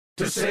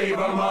to save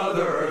our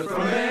Mother Earth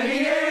from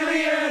any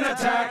alien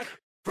attack.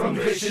 From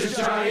vicious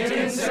giant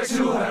insects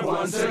who have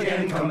once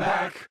again come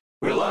back.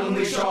 We'll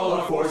unleash all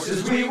our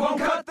forces, we won't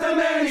cut them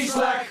any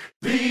slack.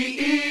 The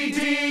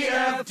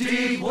EDF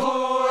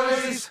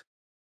deploys.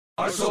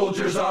 Our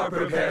soldiers are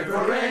prepared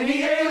for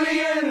any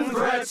alien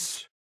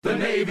threats. The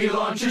Navy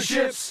launches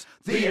ships,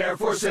 the Air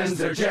Force sends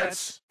their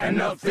jets, and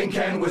nothing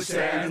can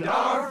withstand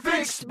our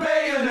fixed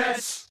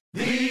bayonets.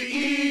 The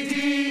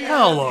EDF.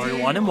 Hello,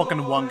 everyone, and welcome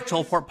to One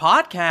Control Port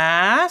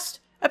Podcast,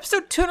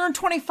 episode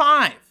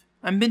 225.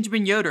 I'm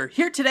Benjamin Yoder,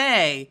 here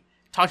today,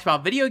 talks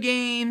about video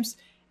games,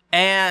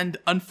 and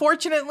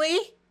unfortunately,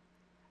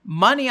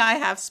 money I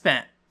have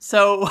spent.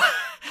 So,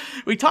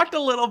 we talked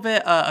a little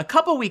bit a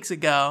couple weeks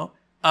ago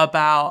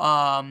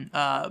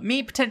about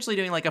me potentially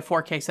doing like a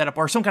 4K setup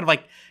or some kind of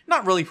like,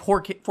 not really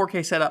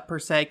 4K setup per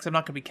se, because I'm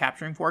not going to be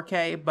capturing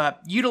 4K,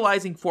 but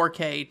utilizing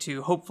 4K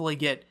to hopefully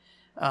get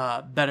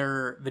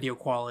better video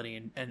quality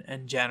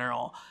in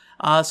general.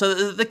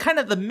 So the kind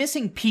of the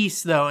missing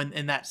piece though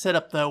in that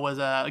setup though was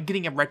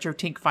getting a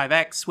RetroTink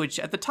 5X, which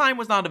at the time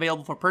was not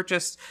available for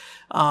purchase.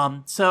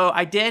 So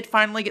I did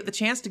finally get the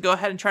chance to go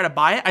ahead and try to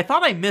buy it. I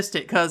thought I missed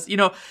it because, you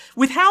know,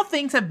 with how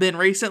things have been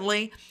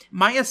recently,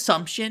 my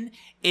assumption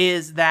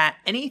is that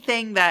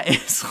anything that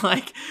is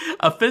like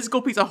a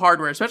physical piece of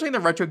hardware, especially in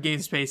the retro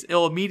game space,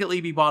 it'll immediately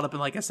be bought up in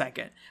like a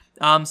second.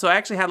 So I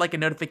actually had like a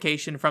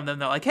notification from them.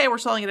 They're like, hey, we're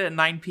selling it at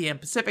 9 p.m.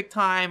 Pacific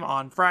time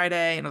on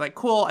Friday. And I was like,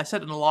 cool. I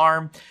set an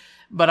alarm.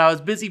 But I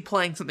was busy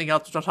playing something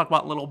else, which I'll talk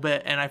about in a little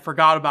bit, and I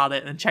forgot about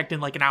it and checked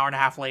in like an hour and a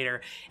half later.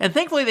 And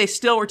thankfully, they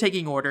still were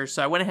taking orders,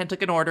 so I went ahead and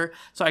took an order.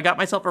 So I got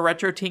myself a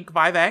RetroTink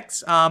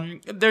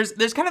 5X.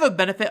 There's kind of a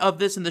benefit of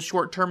this in the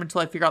short term until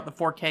I figure out the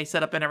 4K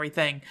setup and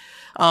everything,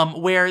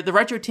 where the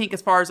RetroTink,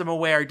 as far as I'm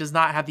aware, does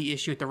not have the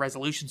issue with the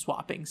resolution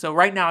swapping. So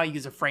right now, I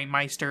use a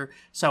FrameMeister,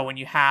 so when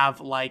you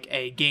have like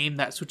a game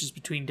that switches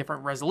between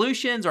different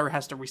resolutions or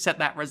has to reset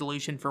that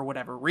resolution for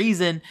whatever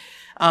reason,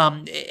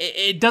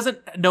 it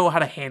doesn't know how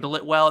to handle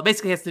it well. It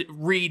basically has to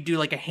redo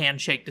like a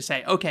handshake to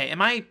say, okay,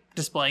 am I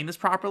displaying this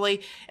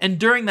properly? And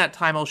during that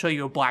time, I'll show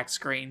you a black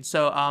screen.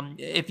 So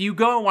if you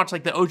go and watch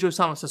like the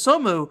Ojo-sama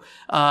Susumu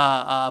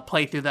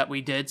playthrough that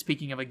we did,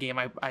 speaking of a game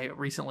I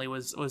recently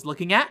was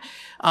looking at,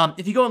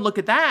 if you go and look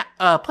at that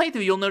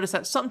playthrough, you'll notice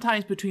that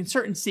sometimes between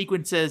certain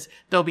sequences,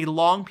 there'll be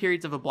long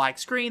periods of a black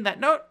screen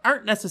that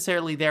aren't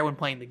necessarily there when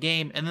playing the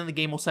game, and then the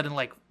game will set in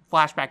like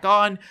flashback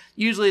on.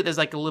 Usually there's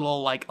like a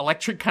little like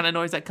electric kind of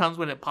noise that comes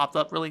when it pops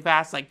up really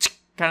fast, like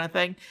kind of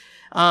thing.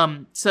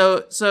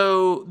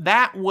 So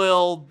that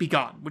will be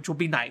gone, which will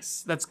be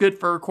nice. That's good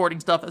for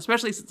recording stuff,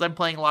 especially since I'm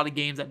playing a lot of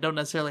games that don't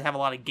necessarily have a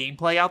lot of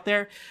gameplay out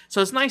there.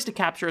 So it's nice to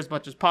capture as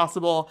much as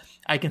possible.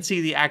 I can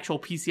see the actual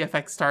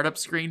PCFX startup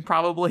screen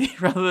probably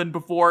rather than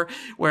before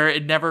where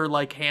it never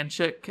like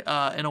handshook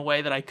in a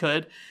way that I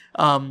could.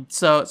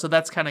 So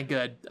that's kind of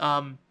good.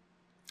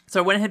 So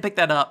I went ahead and picked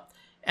that up.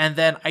 And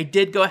then I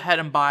did go ahead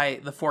and buy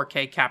the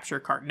 4K capture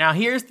card. Now,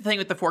 here's the thing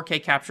with the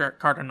 4K capture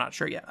card I'm not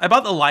sure yet. I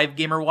bought the Live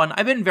Gamer one.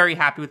 I've been very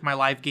happy with my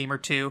Live Gamer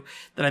 2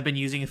 that I've been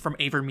using from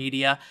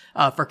AverMedia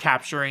for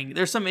capturing.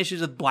 There's some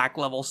issues with black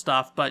level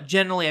stuff, but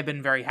generally I've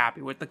been very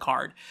happy with the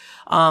card.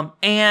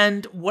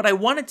 And what I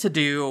wanted to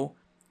do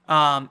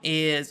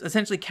is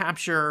essentially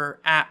capture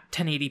at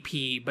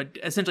 1080p, but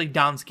essentially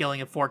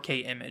downscaling a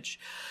 4K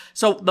image.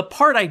 So the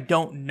part I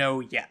don't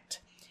know yet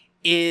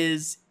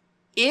is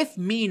if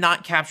me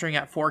not capturing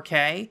at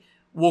 4K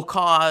will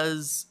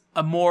cause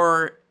a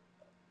more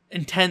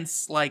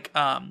intense, like,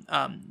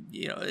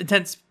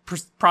 intense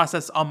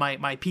process on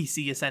my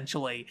PC,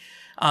 essentially,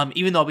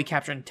 even though I'll be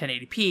capturing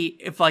 1080p,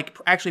 if like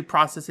actually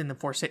processing the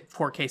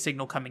 4K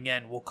signal coming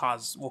in will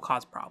cause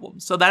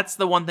problems. So that's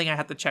the one thing I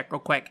have to check real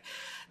quick.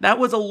 That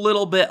was a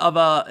little bit of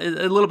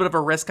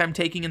a risk I'm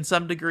taking in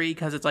some degree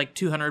because it's like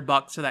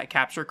 $200 for that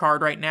capture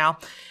card right now,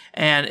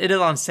 and it is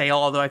on sale.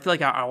 Although I feel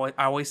like I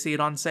always see it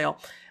on sale.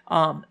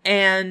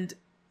 And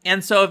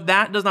so if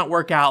that does not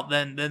work out,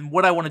 then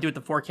what I want to do with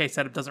the 4K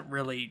setup doesn't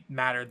really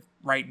matter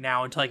right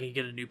now until I can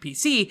get a new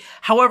PC.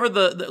 However,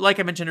 the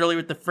like I mentioned earlier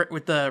with the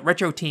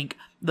RetroTink,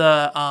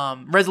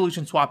 the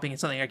resolution swapping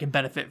is something I can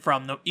benefit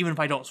from, even if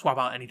I don't swap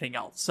out anything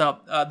else. So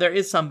there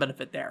is some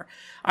benefit there.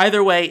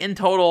 Either way, in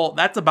total,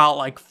 that's about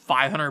like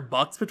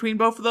 $500 between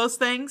both of those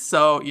things.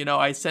 So, you know,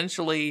 I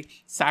essentially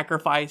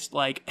sacrificed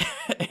like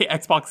a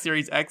Xbox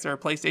Series X or a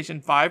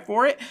PlayStation 5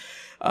 for it.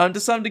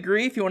 To some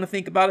degree, if you want to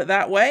think about it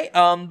that way.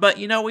 But,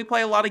 you know, we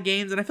play a lot of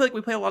games, and I feel like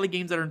we play a lot of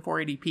games that are in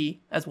 480p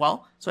as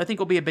well. So I think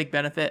it'll be a big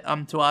benefit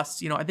to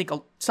us. You know, I think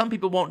some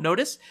people won't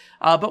notice.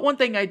 But one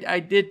thing I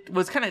did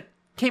was kind of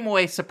came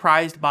away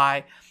surprised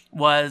by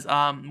was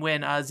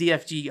when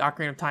ZFG,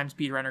 Ocarina of Time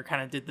Speedrunner,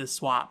 kind of did this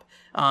swap.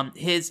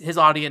 His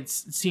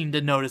audience seemed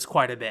to notice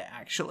quite a bit,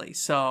 actually.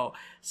 So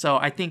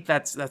I think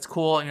that's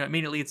cool. You know,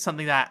 admittedly, it's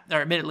something that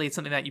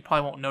you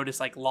probably won't notice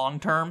like long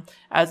term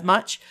as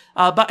much.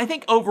 But I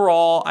think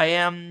overall, I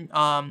am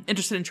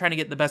interested in trying to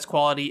get the best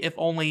quality, if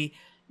only,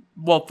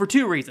 well, for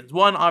two reasons.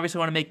 One, obviously,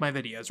 I want to make my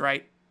videos,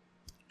 right?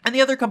 And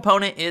the other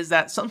component is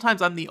that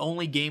sometimes I'm the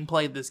only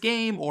gameplay of this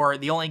game, or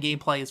the only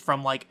gameplay is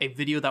from like a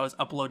video that was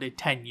uploaded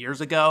 10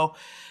 years ago,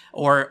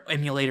 or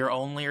emulator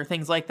only, or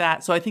things like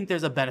that. So I think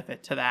there's a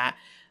benefit to that.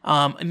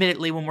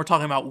 Admittedly, when we're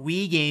talking about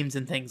Wii games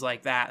and things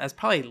like that, that's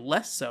probably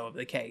less so of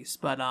the case.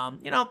 But,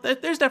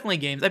 there's definitely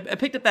games. I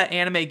picked up that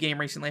anime game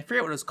recently. I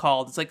forget what it was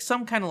called. It's like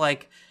some kind of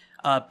like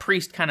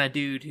priest kind of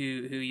dude who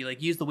you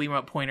like use the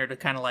Wiimote pointer to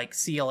kind of like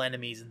seal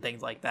enemies and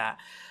things like that.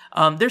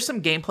 There's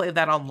some gameplay of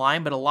that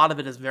online, but a lot of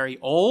it is very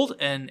old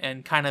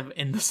and kind of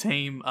in the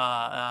same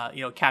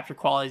capture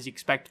quality as you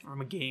expect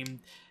from a game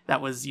that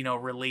was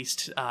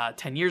released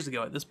 10 years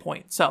ago at this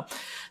point. So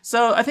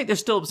I think there's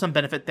still some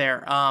benefit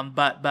there.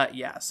 But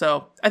yeah,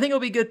 so I think it'll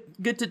be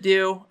good to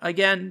do.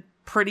 Again,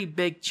 pretty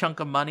big chunk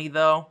of money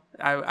though.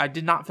 I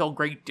did not feel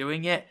great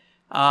doing it.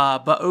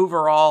 But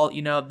overall,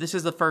 this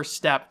is the first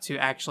step to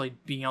actually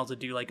being able to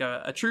do like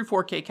a true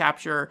 4K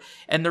capture.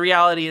 And the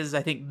reality is,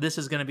 I think this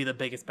is going to be the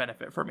biggest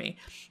benefit for me.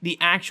 The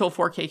actual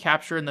 4K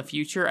capture in the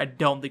future, I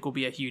don't think will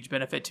be a huge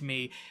benefit to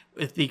me,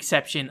 with the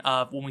exception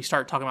of when we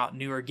start talking about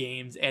newer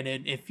games. And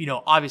then if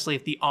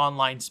the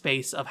online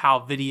space of how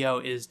video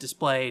is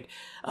displayed,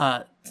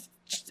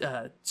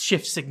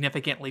 shifts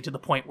significantly to the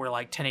point where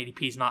like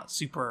 1080p is not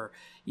super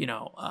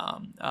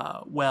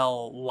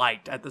well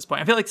liked at this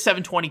point. I feel like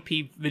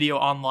 720p video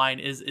online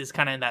is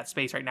kind of in that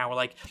space right now, where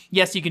like,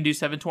 yes, you can do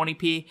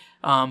 720p,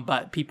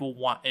 but people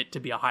want it to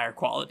be a higher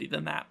quality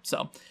than that.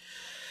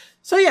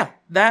 So yeah,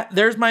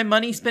 there's my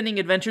money spending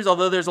adventures,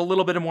 although there's a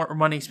little bit of more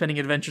money spending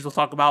adventures we'll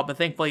talk about, but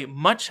thankfully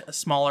much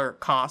smaller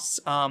costs.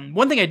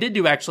 One thing I did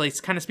do, actually,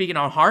 kind of speaking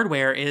on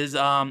hardware, is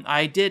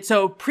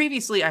so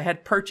previously I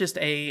had purchased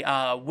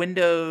a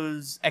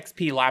Windows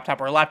XP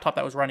laptop, or a laptop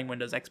that was running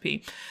Windows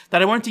XP,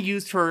 that I wanted to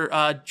use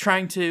for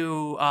trying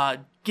to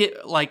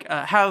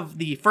have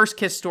the First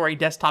Kiss Story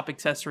desktop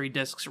accessory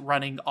discs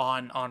running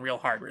on real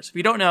hardware. So if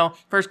you don't know,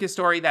 First Kiss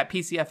Story, that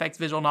PCFX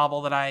visual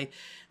novel that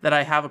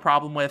I have a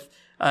problem with,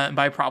 and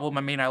by problem,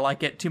 I mean I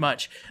like it too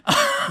much.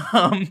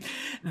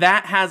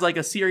 That has like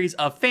a series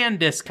of fan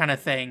disc kind of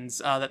things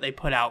that they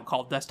put out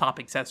called desktop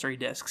accessory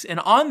discs. And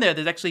on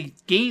there's actually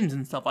games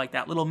and stuff like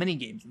that, little mini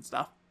games and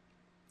stuff.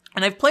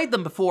 And I've played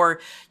them before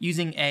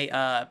using a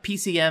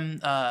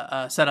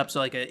PCM setup, so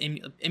like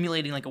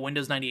emulating like a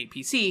Windows 98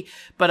 PC.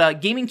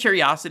 But Gaming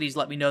Curiosities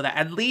let me know that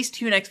at least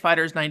Hunex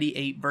Fighters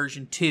 98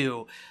 version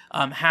 2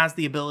 has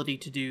the ability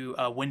to do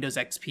Windows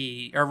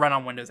XP, or run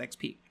on Windows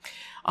XP.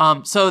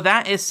 So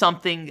that is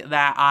something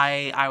that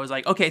I was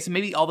like, okay, so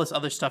maybe all this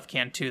other stuff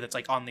can too, that's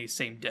like on these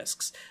same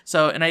discs.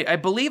 So, and I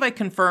believe I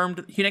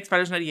confirmed Hunex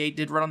Fighters 98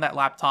 did run on that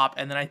laptop,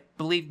 and then I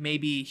believe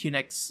maybe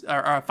Hunex,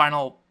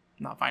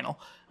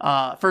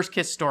 First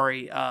Kiss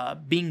Story,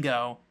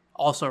 Bingo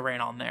also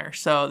ran on there.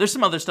 So there's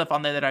some other stuff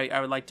on there that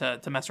I would like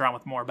to mess around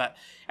with more, but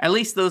at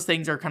least those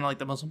things are kind of like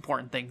the most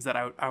important things that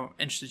I'm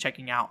interested in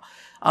checking out.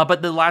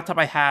 But the laptop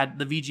I had,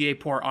 the VGA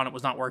port on it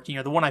was not working,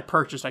 or the one I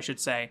purchased, I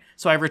should say.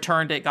 So I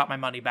returned it, got my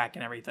money back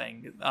and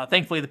everything.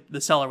 Thankfully,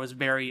 the seller was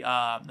very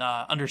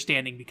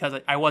understanding, because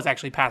I was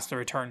actually past the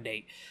return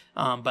date.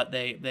 But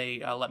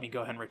they let me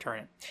go ahead and return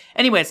it.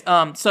 Anyways,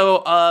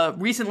 so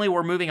recently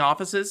we're moving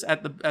offices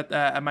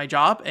at my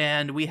job,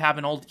 and we have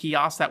an old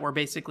kiosk that we're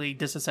basically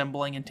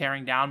disassembling and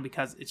tearing down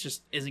because it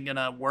just isn't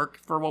gonna work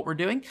for what we're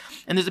doing.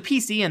 And there's a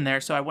PC in there,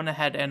 so I went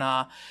ahead and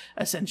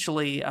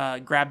essentially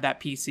grabbed that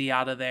PC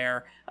out of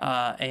there.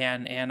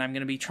 And I'm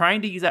gonna be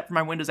trying to use that for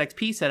my Windows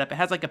XP setup. It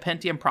has like a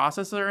Pentium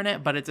processor in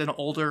it, but it's an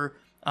older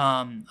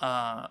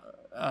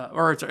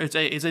or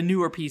it's a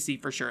newer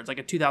PC for sure. It's like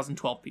a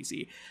 2012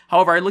 PC.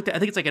 However, I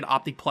think it's like an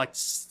Optiplex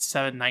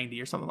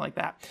 790 or something like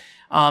that.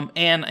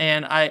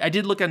 And I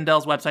did look on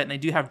Dell's website, and they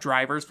do have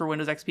drivers for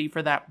Windows XP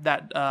for that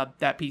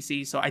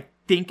PC. So I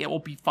think it will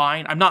be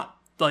fine. I'm not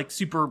like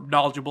super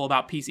knowledgeable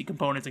about PC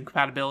components and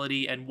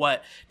compatibility and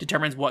what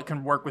determines what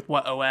can work with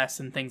what OS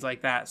and things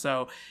like that.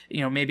 So,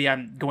 maybe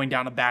I'm going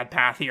down a bad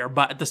path here,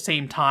 but at the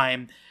same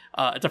time,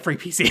 it's a free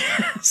PC.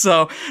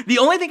 So the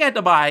only thing I had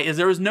to buy is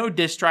there was no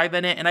disk drive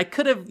in it, and I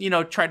could have,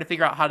 tried to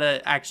figure out how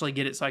to actually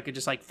get it so I could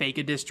just like fake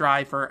a disk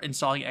drive for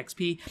installing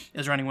XP. It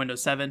was running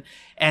Windows 7,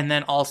 and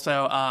then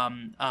also,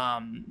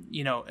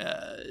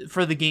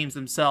 for the games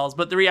themselves.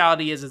 But the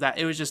reality is that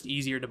it was just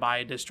easier to buy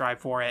a disk drive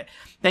for it.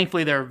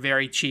 Thankfully, they're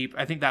very cheap.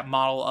 I think that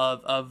model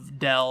of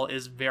Dell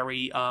is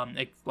very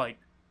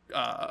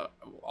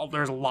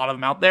there's a lot of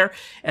them out there,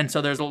 and so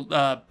there's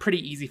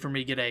pretty easy for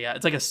me to get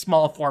it's like a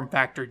small form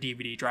factor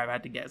DVD drive I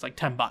had to get. It's like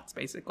 $10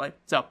 basically.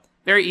 So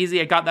very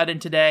easy. I got that in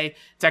today.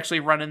 It's actually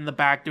running in the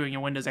back doing a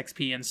Windows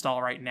XP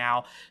install right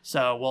now.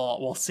 So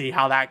we'll see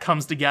how that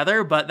comes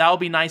together, but that'll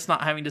be nice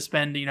not having to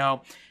spend,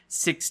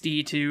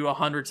 $60 to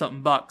 $100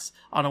 something bucks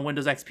on a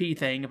Windows XP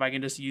thing if I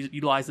can just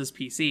utilize this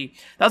PC.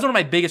 That was one of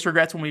my biggest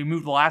regrets when we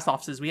moved the last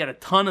offices. We had a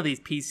ton of these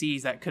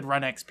PCs that could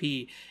run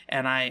XP,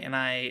 and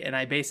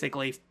I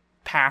basically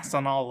passed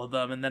on all of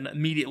them, and then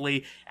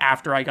immediately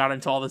after I got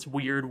into all this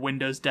weird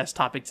Windows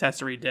desktop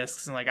accessory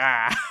discs, and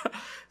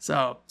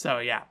so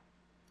yeah.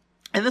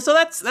 And so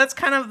that's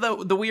kind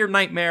of the weird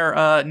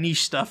nightmare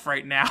niche stuff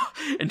right now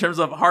in terms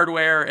of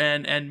hardware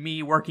and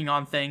me working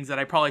on things that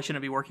I probably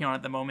shouldn't be working on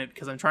at the moment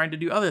because I'm trying to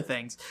do other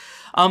things.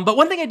 But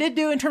one thing I did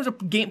do in terms of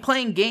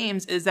playing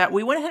games is that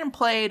we went ahead and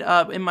played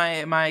in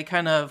my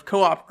kind of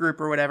co-op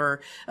group or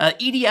whatever,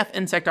 EDF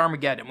Insect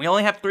Armageddon. We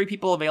only have 3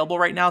 people available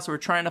right now, so we're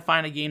trying to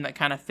find a game that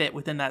kind of fit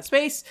within that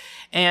space.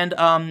 And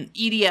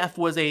EDF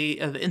was the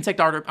Insect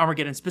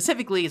Armageddon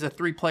specifically is a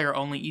 3-player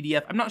only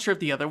EDF. I'm not sure if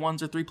the other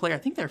ones are 3-player. I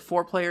think they're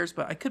 4 players,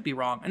 but I could be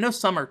wrong. I know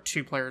some are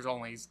 2 players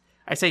only.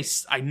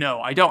 I know.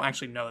 I don't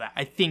actually know that.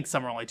 I think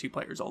some are only 2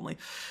 players only.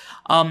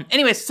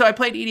 Anyways, so I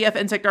played EDF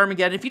Insect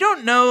Armageddon. If you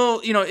don't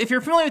know, if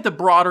you're familiar with the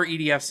broader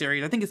EDF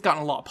series, I think it's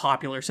gotten a lot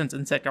popular since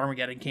Insect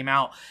Armageddon came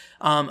out.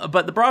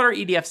 But the broader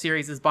EDF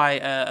series is by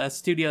a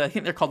studio, I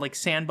think they're called like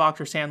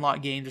Sandbox or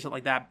Sandlot Games or something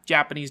like that,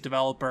 Japanese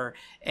developer.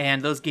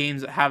 And those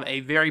games have a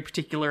very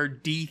particular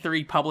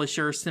D3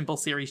 publisher simple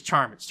series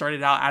charm. It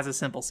started out as a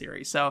simple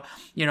series. So,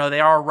 they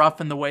are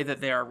rough in the way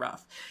that they are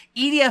rough.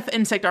 EDF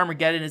Insect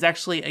Armageddon is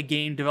actually a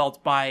game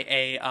developed by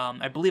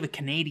I believe a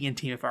Canadian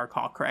team, if I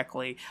recall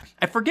correctly.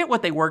 I forget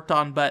what they worked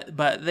on, but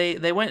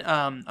they went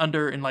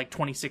under in like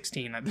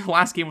 2016. The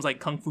last game was like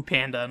Kung Fu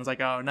Panda, and I was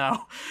like, oh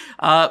no.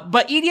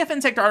 But EDF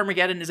Insect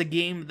Armageddon is a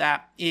game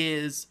that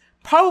is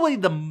probably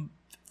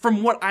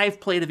from what I've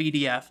played of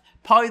EDF,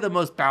 probably the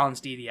most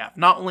balanced EDF,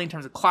 not only in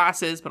terms of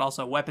classes, but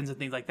also weapons and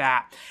things like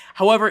that.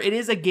 However, it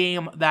is a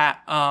game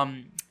that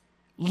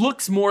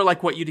looks more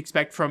like what you'd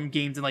expect from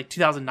games in like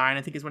 2009,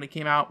 I think is when it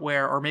came out,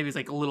 or maybe it's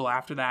like a little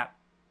after that,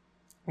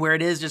 where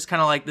it is just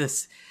kind of like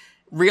this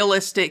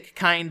realistic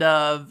kind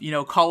of,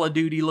 Call of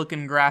Duty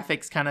looking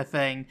graphics kind of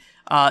thing.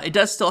 It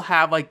does still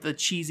have like the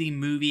cheesy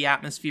movie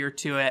atmosphere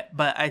to it,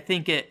 but I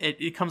think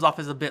it comes off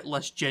as a bit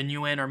less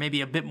genuine or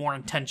maybe a bit more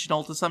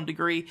intentional to some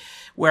degree,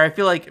 where I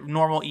feel like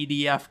normal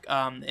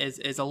EDF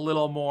is a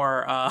little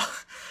more, I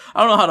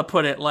don't know how to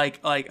put it,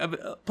 like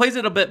plays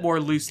it a bit more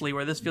loosely,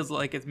 where this feels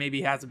like it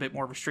maybe has a bit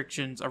more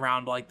restrictions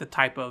around like the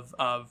type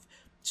of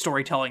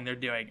storytelling they're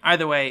doing.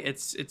 Either way,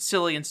 it's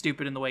silly and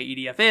stupid in the way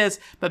EDF is,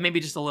 but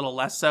maybe just a little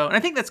less so. And I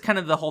think that's kind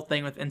of the whole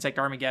thing with Insect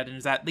Armageddon,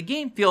 is that the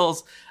game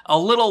feels a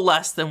little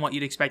less than what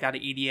you'd expect out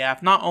of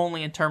EDF, not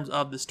only in terms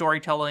of the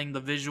storytelling,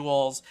 the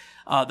visuals,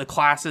 the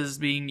classes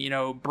being,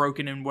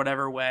 broken in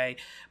whatever way,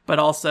 but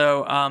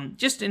also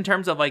just in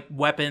terms of like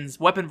weapons.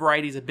 Weapon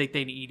variety is a big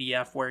thing to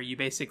EDF, where you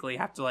basically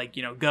have to like,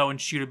 go and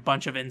shoot a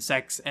bunch of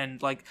insects,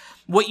 and like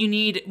what you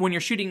need when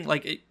you're shooting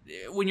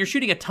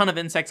a ton of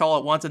insects all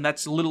at once, and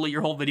that's literally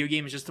your whole video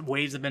game is just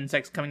waves of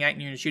insects coming at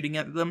you and you're shooting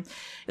at them.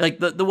 Like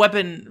the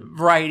weapon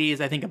variety is,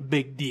 I think, a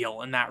big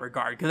deal in that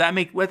regard, because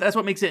that's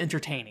what makes it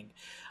entertaining.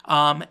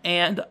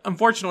 And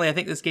unfortunately, I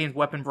think this game's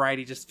weapon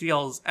variety just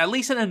feels, at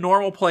least in a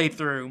normal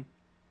playthrough,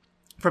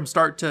 from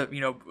start to,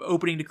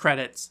 opening to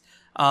credits,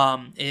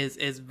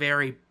 is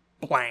very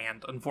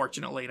bland,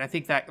 unfortunately. And I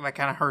think that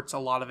kind of hurts a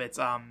lot of its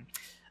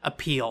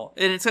appeal.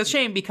 And it's a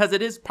shame, because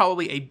it is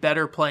probably a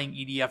better playing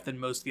EDF than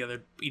most of the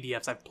other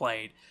EDFs I've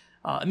played.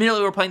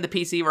 Immediately we're playing the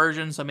PC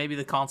version, so maybe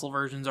the console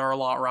versions are a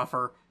lot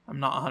rougher. I'm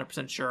not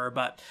 100% sure,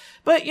 but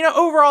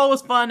overall it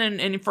was fun,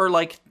 and for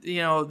like,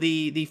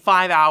 the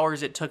 5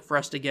 hours it took for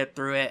us to get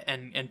through it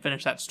and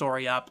finish that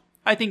story up,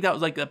 I think that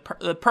was like the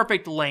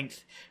perfect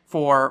length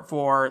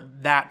for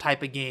that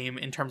type of game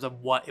in terms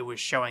of what it was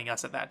showing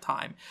us at that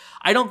time.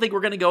 I don't think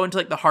we're going to go into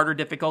like the harder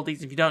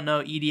difficulties. If you don't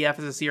know, EDF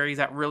is a series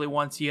that really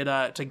wants you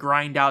to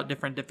grind out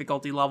different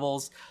difficulty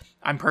levels.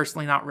 I'm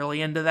personally not really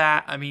into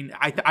that. I mean,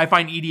 I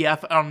find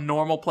EDF on a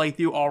normal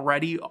playthrough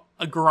already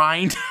a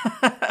grind.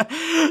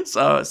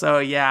 so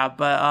yeah,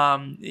 but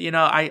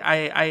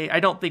I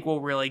don't think we'll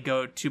really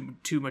go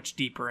too much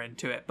deeper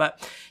into it.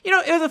 But it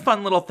was a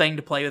fun little thing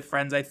to play with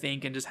friends, I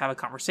think, and just have a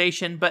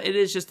conversation. But it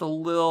is just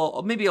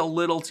maybe a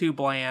little too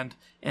bland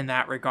in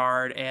that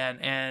regard,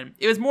 and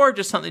it was more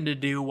just something to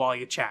do while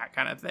you chat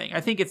kind of thing.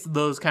 I think it's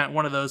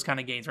one of those kind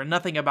of games where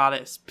nothing about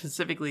it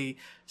specifically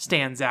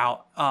stands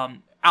out.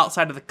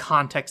 Outside of the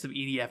context of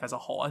EDF as a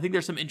whole. I think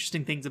there's some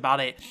interesting things about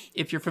it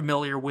if you're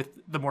familiar with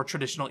the more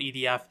traditional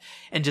EDF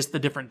and just the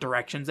different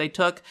directions they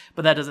took,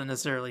 but that doesn't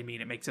necessarily mean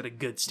it makes it a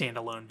good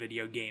standalone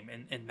video game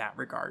in that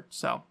regard.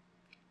 So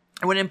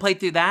I went and played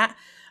through that.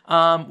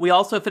 We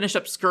also finished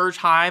up Scourge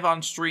Hive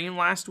on stream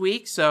last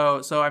week,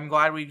 so I'm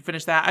glad we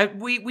finished that.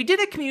 We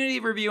did a community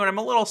review, and I'm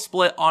a little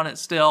split on it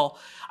still.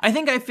 I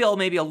think I feel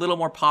maybe a little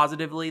more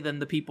positively than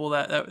the people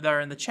that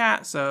are in the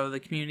chat, so the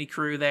community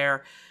crew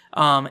there.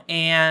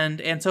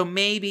 And so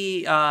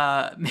maybe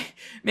I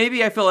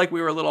feel like we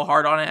were a little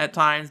hard on it at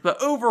times,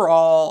 but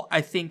overall,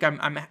 I think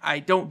I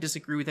don't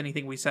disagree with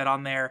anything we said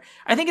on there.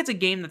 I think it's a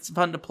game that's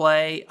fun to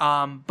play.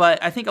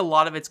 But I think a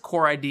lot of its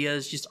core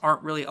ideas just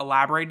aren't really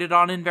elaborated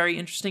on in very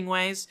interesting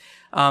ways.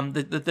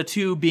 The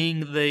two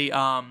being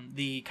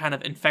the kind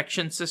of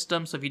infection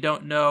system. So if you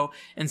don't know,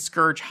 in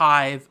Scourge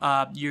Hive,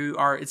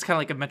 it's kind of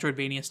like a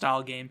Metroidvania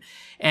style game,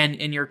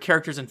 and your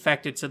character's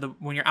infected. So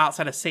when you're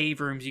outside of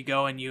save rooms, you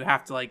go and you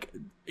have to like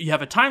you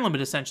have a time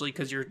limit essentially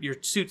because your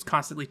suit's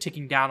constantly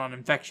ticking down on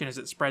infection as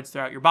it spreads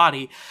throughout your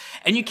body,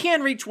 and you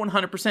can reach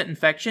 100%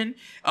 infection.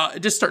 It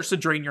just starts to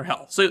drain your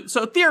health.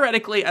 So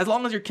theoretically, as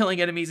long as you're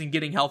killing enemies and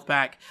getting health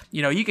back,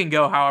 you can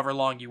go however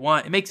long you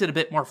want. It makes it a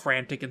bit more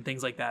frantic and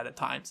things like that at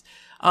times.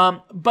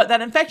 But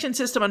that infection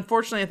system,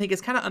 unfortunately, I think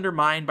is kind of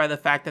undermined by the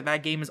fact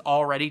that game is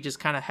already just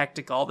kind of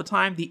hectic all the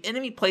time. The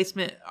enemy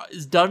placement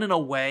is done in a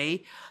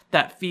way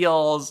that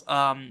feels,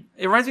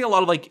 it reminds me a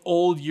lot of like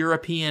old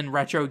European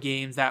retro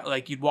games that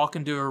like you'd walk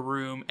into a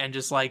room and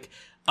just like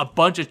a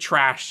bunch of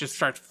trash just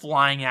starts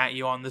flying at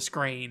you on the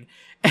screen.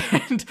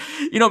 And,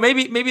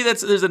 maybe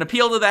there's an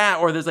appeal to that,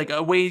 or there's like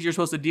a ways you're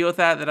supposed to deal with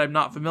that I'm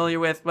not familiar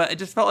with, but it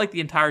just felt like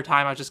the entire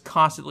time I was just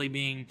constantly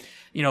being,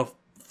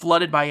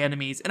 flooded by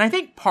enemies. And I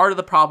think part of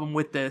the problem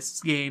with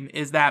this game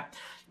is that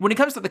when it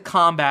comes to the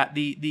combat,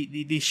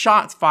 the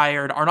shots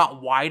fired are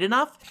not wide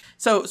enough.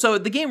 So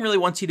the game really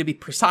wants you to be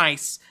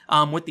precise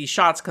with these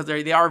shots because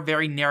they are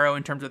very narrow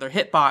in terms of their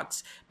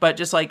hitbox. But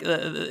just like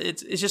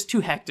it's just too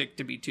hectic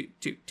to be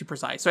too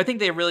precise. So I think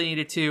they really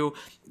needed to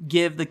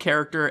give the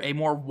character a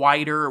more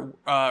wider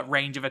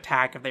range of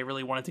attack if they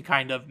really wanted to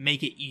kind of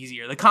make it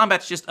easier. The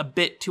combat's just a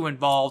bit too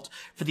involved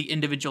for the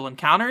individual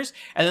encounters,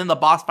 and then the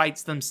boss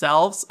fights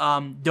themselves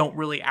don't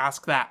really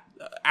ask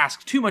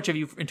too much of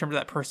you in terms of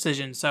that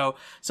precision. So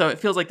it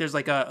feels like there's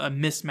like a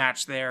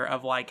mismatch there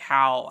of like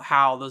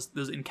how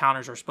those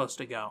encounters are supposed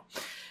to go.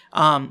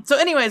 So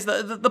anyways,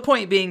 the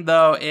point being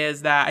though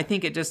is that I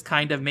think it just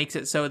kind of makes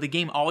it so the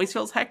game always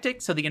feels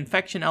hectic. So the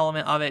infection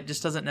element of it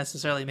just doesn't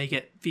necessarily make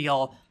it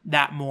feel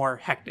that more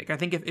hectic. I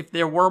think if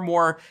there were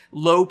more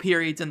low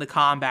periods in the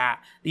combat,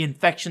 the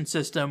infection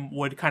system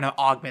would kind of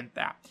augment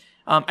that.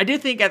 I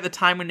did think at the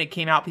time when it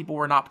came out, people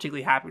were not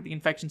particularly happy with the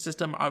infection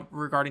system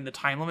regarding the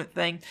time limit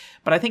thing,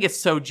 but I think it's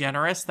so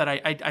generous that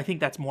I think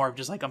that's more of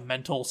just like a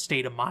mental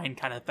state of mind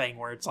kind of thing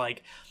where it's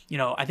like,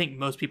 I think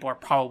most people are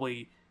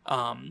probably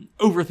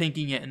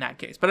overthinking it in that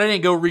case. But I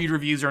didn't go read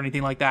reviews or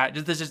anything like that.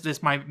 This is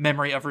just my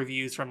memory of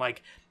reviews from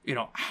like,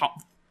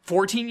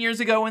 14 years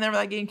ago whenever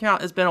that game came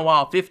out. It's been a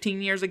while,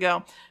 15 years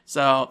ago.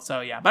 So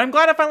yeah, but I'm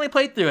glad I finally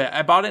played through it.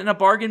 I bought it in a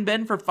bargain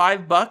bin for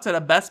 $5 at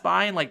a Best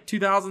Buy in like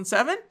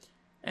 2007.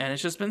 And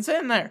it's just been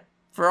sitting there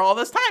for all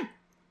this time.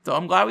 So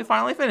I'm glad we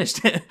finally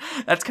finished it.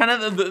 That's kind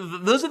of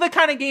those are the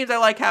kind of games I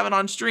like having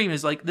on stream,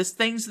 is like, this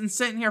thing's been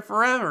sitting here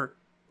forever.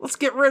 Let's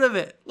get rid of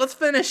it. Let's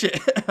finish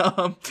it.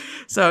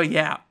 So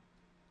yeah.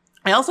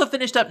 I also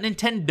finished up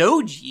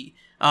Nintendoji,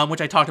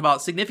 which I talked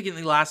about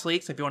significantly last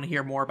week. So if you want to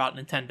hear more about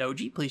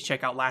Nintendoji, please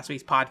check out last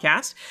week's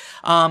podcast.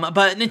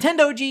 But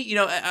Nintendoji,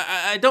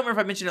 I don't remember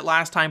if I mentioned it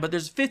last time, but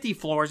there's 50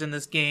 floors in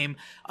this game.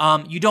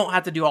 You don't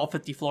have to do all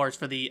 50 floors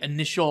for the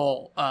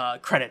initial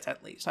credits,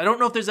 at least. I don't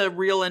know if there's a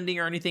real ending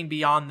or anything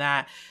beyond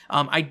that.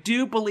 I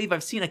do believe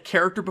I've seen a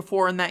character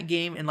before in that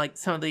game, and like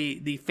some of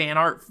the fan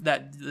art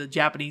that the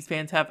Japanese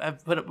fans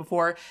have put up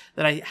before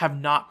that I have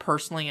not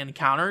personally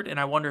encountered, and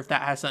I wonder if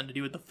that has something to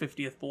do with the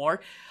 50th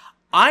floor.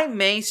 I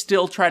may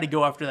still try to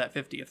go after that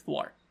 50th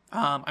floor.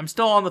 I'm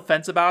still on the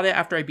fence about it.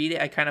 After I beat it,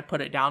 I kind of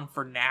put it down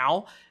for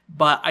now.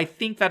 But I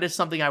think that is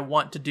something I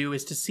want to do,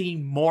 is to see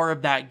more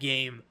of that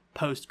game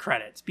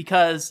post-credits.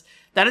 Because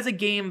that is a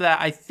game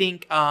that I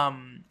think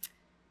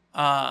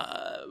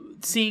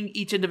seeing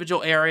each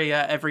individual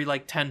area every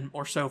like 10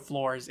 or so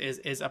floors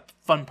is a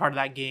fun part of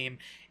that game.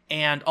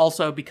 And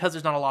also, because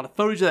there's not a lot of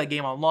footage of that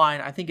game online,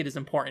 I think it is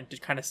important to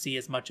kind of see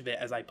as much of it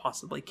as I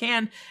possibly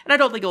can. And I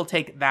don't think it'll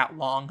take that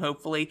long,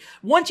 hopefully.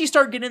 Once you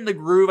start getting in the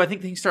groove, I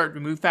think things start to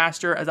move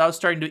faster. As I was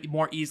starting to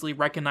more easily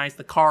recognize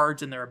the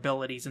cards and their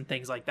abilities and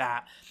things like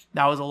that,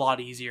 that was a lot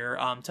easier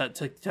to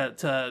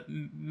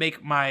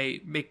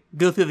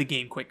go through the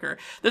game quicker.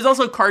 There's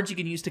also cards you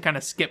can use to kind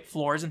of skip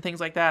floors and things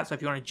like that. So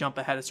if you want to jump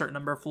ahead a certain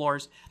number of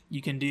floors,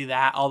 you can do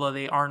that, although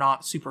they are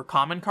not super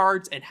common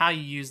cards, and how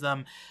you use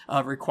them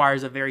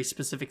requires a very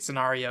specific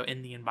scenario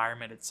in the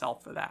environment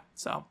itself for that.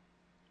 So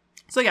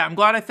yeah, I'm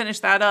glad I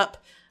finished that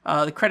up.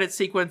 The credit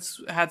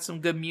sequence had some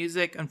good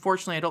music.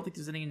 Unfortunately, I don't think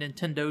there's any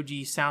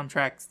Nintendoji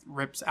soundtrack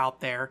rips out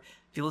there.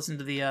 If you listen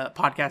to the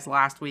podcast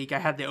last week, I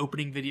had the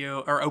opening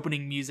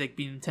music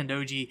being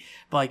Nintendoji,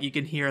 but like you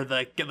can hear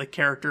the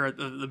character at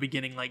the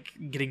beginning like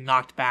getting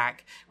knocked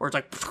back, where it's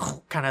like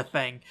kind of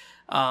thing.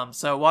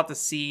 So we'll have to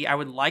see. I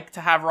would like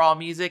to have raw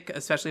music,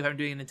 especially if I'm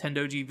doing a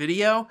Nintendoji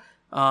video.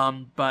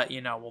 But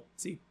we'll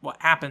see what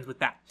happens with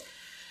that.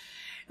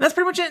 And that's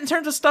pretty much it in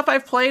terms of stuff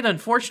I've played.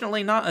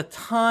 Unfortunately, not a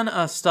ton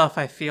of stuff,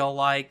 I feel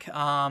like.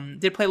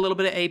 Did play a little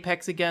bit of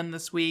Apex again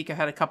this week. I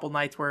had a couple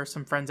nights where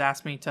some friends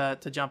asked me to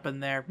jump in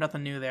there.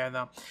 Nothing new there,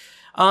 though.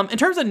 In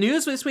terms of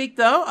news this week,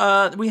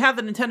 though, we have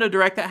the Nintendo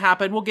Direct that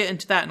happened. We'll get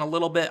into that in a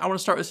little bit. I want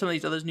to start with some of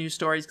these other news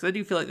stories, because I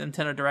do feel like the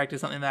Nintendo Direct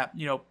is something that,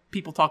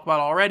 people talk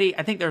about already.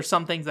 I think there are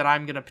some things that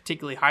I'm going to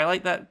particularly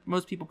highlight that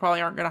most people probably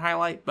aren't going to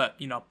highlight, but,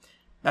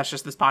 That's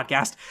just this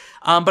podcast.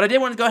 But I did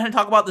want to go ahead and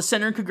talk about the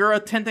Senran Kagura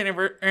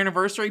 10th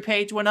anniversary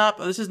page went up.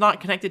 This is not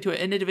connected to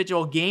an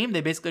individual game.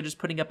 They basically are just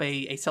putting up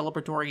a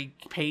celebratory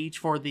page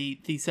for the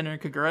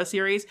Senran Kagura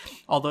series.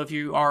 Although if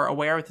you are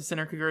aware with the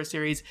Senran Kagura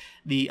series,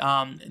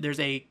 there's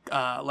a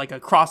like a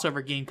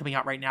crossover game coming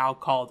out right now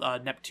called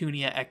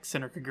Neptunia X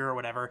Senran Kagura or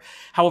whatever.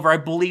 However, I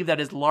believe that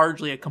is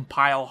largely a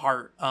compile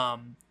heart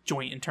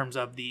joint in terms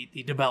of the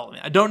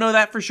development. I don't know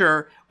that for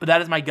sure, but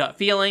that is my gut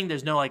feeling.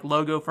 There's no like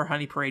logo for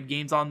Honey Parade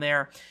Games on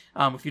there.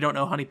 If you don't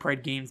know, Honey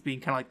Parade Games being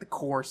kind of like the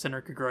core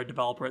Senran Kagura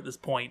developer at this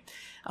point,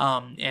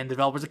 and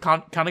developers of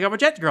Kanagawa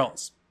Jet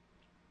Girls.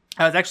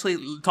 I was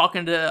actually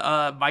talking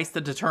to Vice the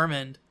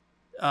Determined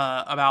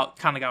about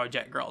Kanagawa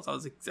Jet Girls.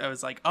 I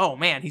was like, oh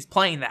man, he's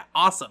playing that.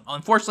 Awesome.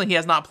 Unfortunately, he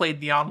has not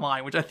played the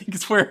online, which I think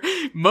is where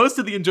most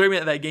of the enjoyment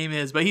of that game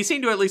is, but he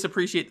seemed to at least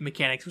appreciate the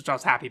mechanics, which I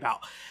was happy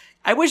about.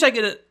 I wish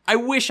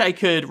I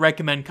could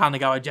recommend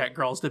Kanagawa Jet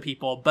Girls to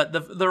people, but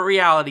the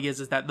reality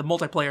is that the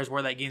multiplayer is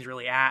where that game's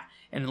really at,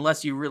 and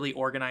unless you really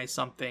organize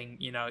something,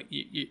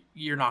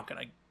 you're not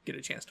gonna get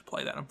a chance to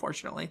play that,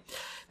 unfortunately.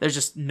 There's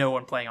just no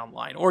one playing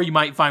online, or you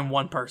might find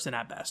one person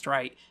at best,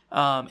 right?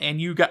 And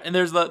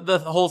there's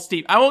the whole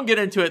steep, I won't get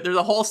into it, there's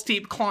a whole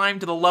steep climb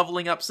to the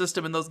leveling up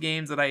system in those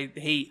games that I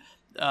hate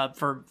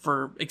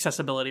for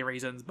accessibility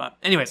reasons, but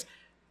anyways.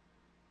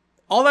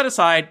 All that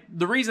aside,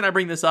 the reason I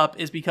bring this up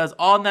is because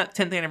on that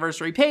 10th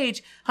anniversary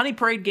page, Honey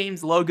Parade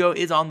Games logo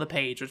is on the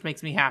page, which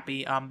makes me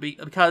happy,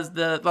 because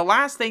the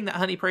last thing that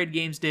Honey Parade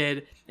Games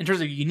did in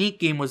terms of a unique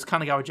game was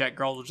Kanagawa Jet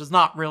Girls, which is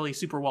not really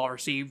super well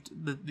received,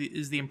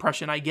 is the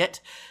impression I get.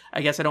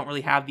 I guess I don't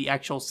really have the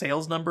actual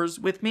sales numbers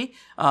with me,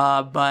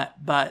 but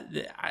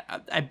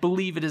I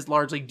believe it is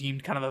largely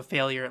deemed kind of a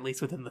failure, at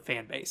least within the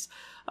fan base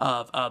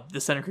of the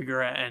Senran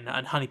Kagura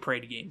and Honey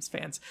Parade Games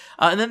fans.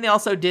 And then they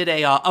also did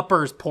a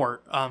Uppers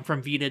port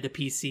from Vita to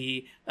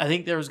PC. I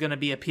think there was going to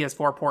be a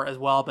PS4 port as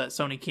well, but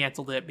Sony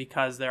canceled it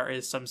because there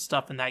is some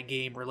stuff in that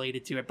game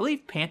related to, I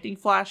believe, panting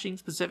flashing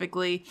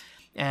specifically.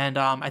 And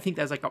I think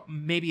that's like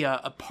maybe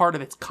a part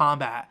of its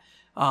combat.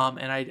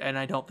 And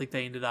I don't think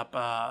they ended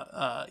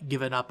up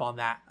giving up on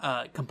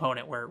that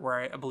component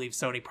where I believe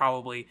Sony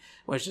probably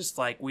was just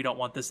like, we don't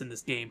want this in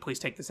this game, please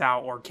take this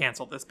out or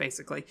cancel this,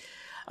 basically.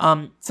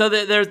 So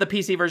there's the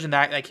PC version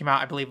that came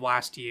out, I believe,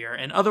 last year,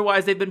 and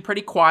otherwise they've been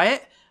pretty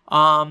quiet.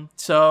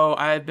 So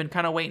I've been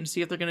kind of waiting to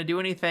see if they're going to do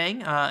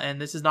anything, and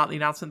this is not the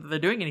announcement that they're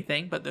doing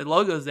anything, but the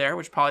logo's there,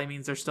 which probably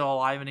means they're still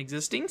alive and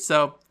existing,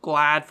 so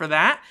glad for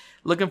that.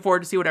 Looking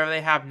forward to see whatever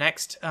they have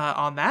next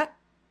on that.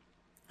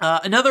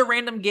 Another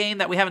random game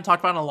that we haven't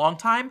talked about in a long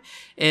time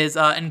is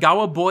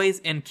Ngawa Boys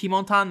in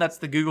Kimontan. That's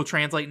the Google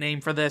Translate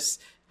name for this.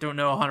 Don't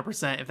know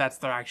 100% if that's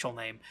their actual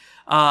name.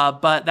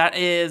 But that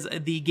is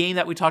the game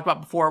that we talked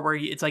about before, where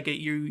it's like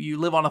you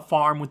live on a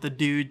farm with the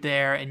dude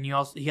there, and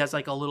he has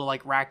like a little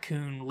like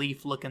raccoon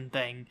leaf looking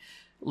thing,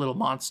 little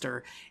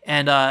monster,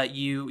 and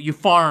you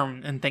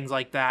farm and things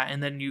like that,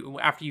 and then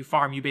after you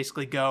farm, you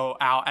basically go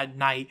out at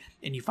night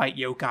and you fight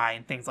yokai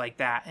and things like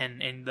that,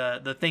 and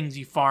the things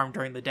you farm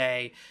during the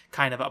day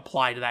kind of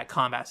apply to that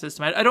combat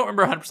system. I don't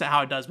remember 100%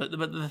 how it does, but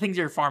the things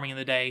you're farming in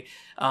the day,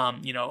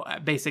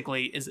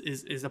 basically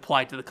is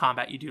applied to the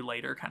combat you do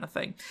later, kind of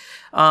thing.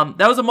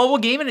 That was a mobile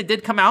game, and it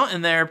did come out,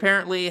 and there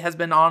apparently has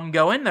been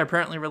ongoing. They're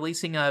apparently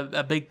releasing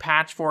a big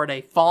patch for it,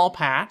 a fall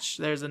patch.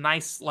 There's a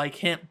nice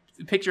like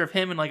picture of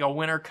him in like a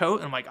winter coat,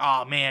 and I'm like,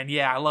 oh man,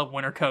 yeah, I love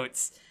winter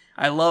coats.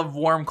 I love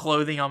warm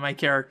clothing on my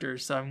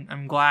characters, so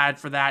I'm glad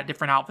for that.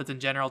 Different outfits in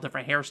general,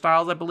 different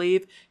hairstyles, I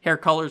believe, hair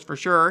colors for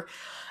sure.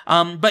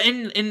 But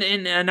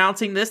in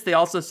announcing this, they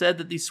also said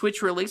that the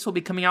Switch release will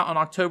be coming out on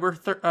October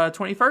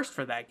 21st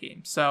for that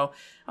game. So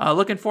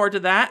looking forward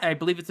to that. I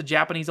believe it's a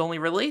Japanese only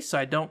release, so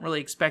I don't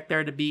really expect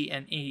there to be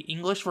an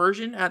English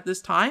version at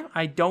this time.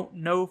 I don't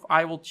know if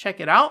I will check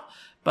it out.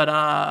 But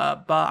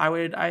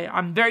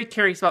I'm very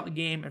curious about the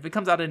game. If it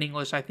comes out in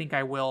English, I think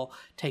I will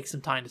take some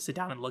time to sit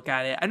down and look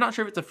at it. I'm not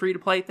sure if it's a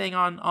free-to-play thing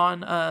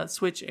on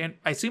Switch, and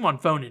I assume on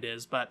phone it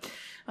is, but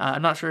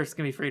I'm not sure if it's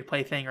going to be a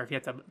free-to-play thing or if you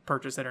have to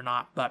purchase it or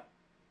not. But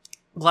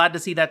glad to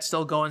see that's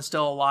still going,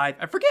 still alive.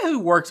 I forget who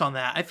works on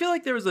that. I feel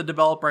like there was a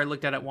developer I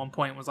looked at one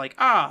point and was like,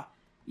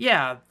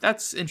 yeah,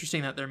 that's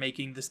interesting that they're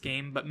making this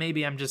game, but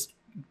maybe I'm just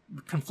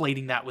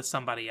conflating that with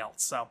somebody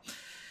else, so...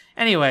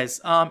 Anyways,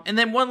 and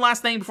then one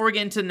last thing before we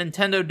get into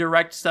Nintendo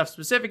Direct stuff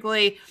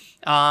specifically,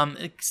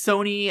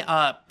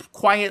 Sony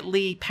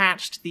quietly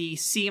patched the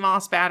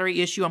CMOS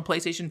battery issue on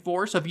PlayStation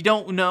 4. So if you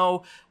don't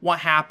know what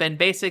happened,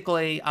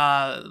 basically,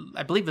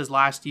 I believe it was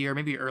last year,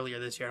 maybe earlier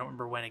this year. I don't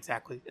remember when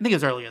exactly. I think it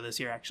was earlier this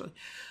year, actually.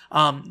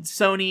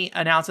 Sony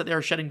announced that they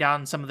were shutting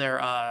down some of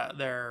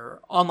their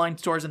online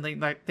stores and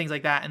things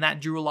like that, and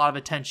that drew a lot of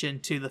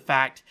attention to the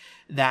fact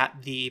that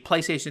the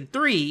PlayStation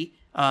 3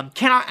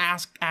 cannot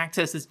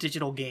access its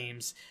digital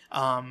games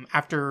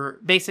after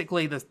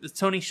basically the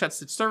Sony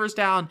shuts its servers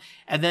down,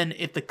 and then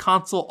if the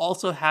console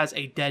also has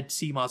a dead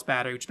CMOS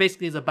battery, which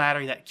basically is a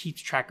battery that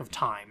keeps track of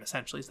time,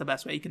 essentially is the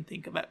best way you can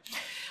think of it.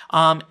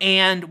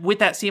 And with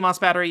that CMOS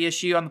battery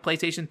issue on the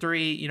PlayStation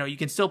 3, you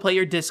can still play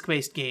your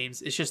disc-based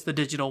games. It's just the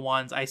digital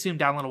ones. I assume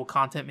downloadable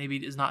content maybe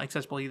is not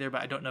accessible either,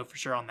 but I don't know for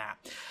sure on that.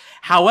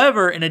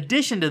 However, in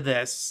addition to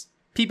this,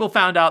 people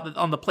found out that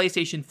on the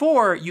PlayStation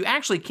 4, you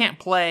actually can't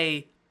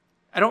play,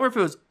 I don't remember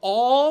if it was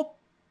all,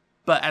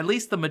 but at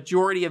least the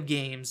majority of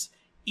games,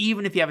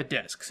 even if you have a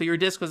disc. So your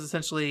disc was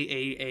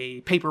essentially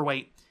a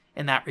paperweight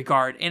in that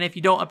regard. And if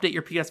you don't update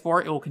your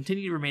PS4, it will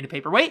continue to remain a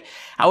paperweight.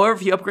 However,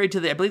 if you upgrade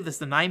to I believe this is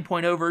the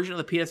 9.0 version of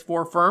the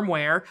PS4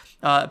 firmware,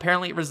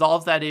 apparently it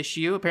resolves that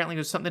issue. Apparently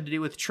there's something to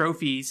do with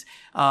trophies,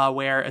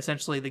 where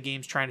essentially the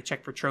game's trying to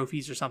check for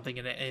trophies or something,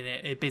 and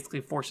it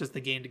basically forces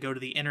the game to go to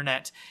the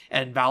internet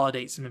and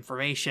validate some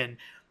information.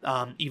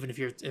 Even if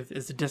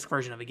it's a disc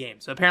version of a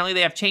game. So apparently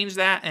they have changed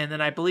that, and then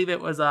I believe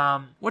it was,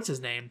 what's his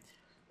name?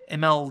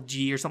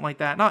 MLG or something like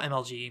that. Not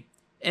MLG.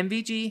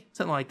 MVG?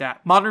 Something like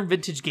that. Modern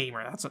Vintage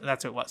Gamer. That's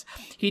what it was.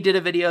 He did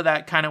a video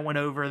that kind of went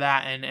over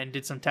that and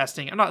did some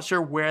testing. I'm not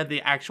sure where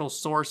the actual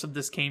source of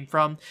this came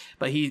from,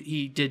 but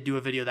he did do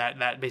a video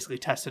that basically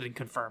tested and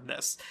confirmed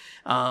this.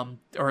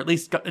 Or at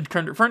least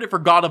confirmed it for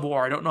God of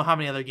War. I don't know how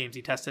many other games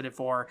he tested it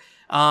for.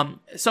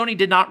 Sony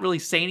did not really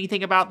say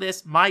anything about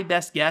this. My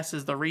best guess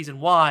is the reason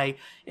why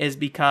is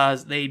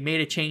because they made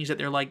a change that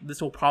they're like,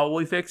 this will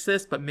probably fix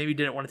this, but maybe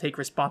didn't want to take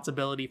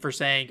responsibility for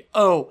saying,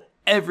 oh,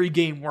 every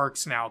game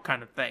works now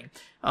kind of thing.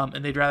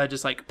 And they'd rather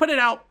just like put it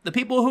out. The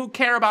people who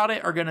care about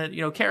it are going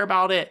to, care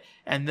about it,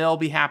 and they'll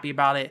be happy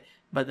about it.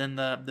 But then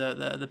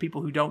the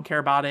people who don't care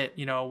about it,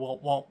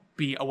 won't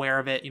be aware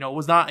of it. It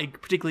was not a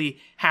particularly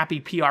happy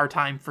PR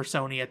time for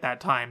Sony at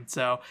that time.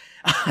 So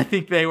I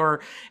think they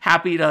were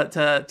happy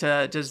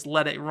to just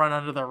let it run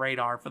under the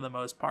radar for the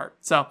most part.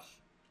 So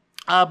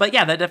but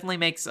yeah, that definitely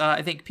makes,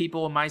 I think,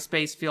 people in my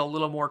space feel a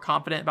little more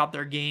confident about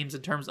their games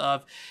in terms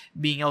of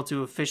being able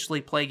to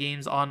officially play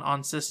games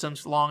on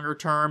systems longer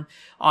term.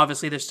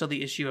 Obviously, there's still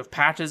the issue of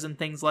patches and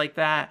things like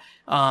that.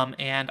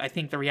 And I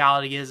think the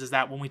reality is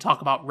that when we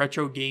talk about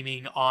retro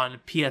gaming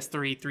on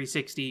PS3,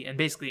 360, and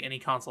basically any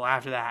console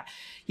after that,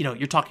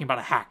 you're talking about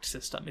a hacked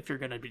system if you're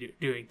going to be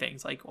doing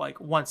things like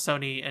once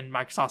Sony and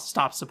Microsoft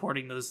stop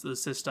supporting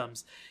those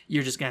systems,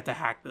 you're just going to have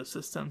to hack those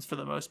systems for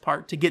the most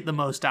part to get the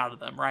most out of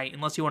them, right?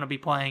 Unless you want to be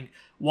playing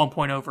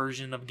 1.0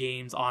 version of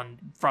games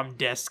from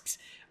discs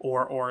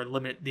or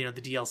limit the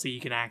DLC you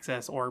can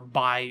access, or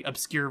buy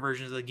obscure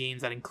versions of the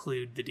games that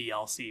include the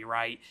DLC,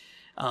 right?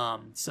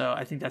 So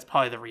I think that's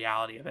probably the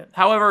reality of it.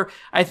 However,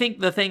 I think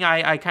the thing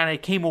I kind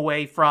of came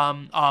away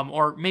from,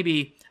 or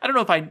maybe, I don't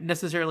know if I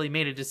necessarily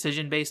made a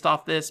decision based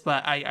off this,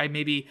 but I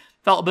maybe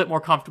felt a bit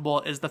more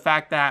comfortable, is the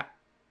fact that,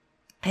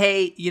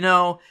 hey,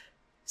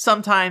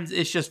 sometimes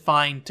it's just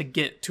fine to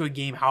get to a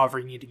game however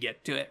you need to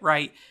get to it,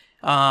 right?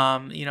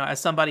 As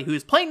somebody who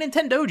is playing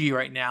Nintendoji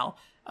right now,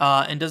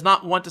 and does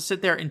not want to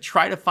sit there and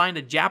try to find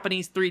a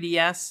Japanese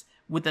 3DS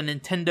with a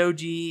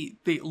Nintendoji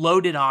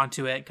loaded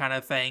onto it kind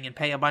of thing and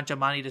pay a bunch of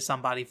money to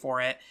somebody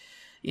for it,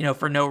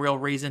 for no real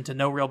reason, to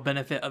no real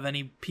benefit of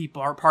any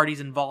people or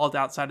parties involved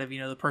outside of,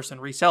 the person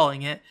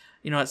reselling it.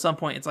 At some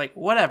point it's like,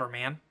 whatever,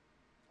 man.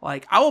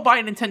 Like, I will buy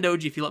a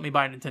Nintendoji if you let me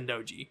buy a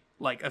Nintendoji,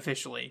 like,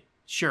 officially.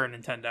 Sure,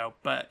 Nintendo.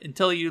 But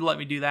until you let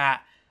me do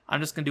that, I'm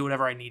just going to do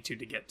whatever I need to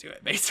get to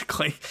it,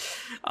 basically.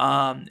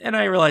 And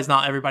I realize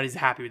not everybody's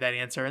happy with that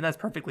answer, and that's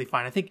perfectly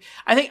fine.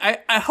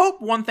 I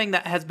hope one thing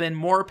that has been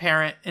more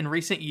apparent in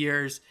recent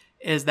years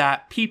is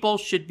that people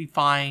should be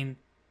fine,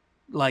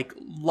 like,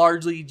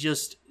 largely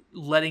just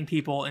letting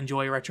people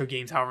enjoy retro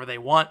games however they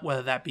want,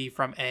 whether that be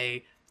from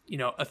a,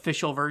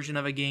 official version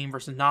of a game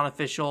versus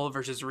non-official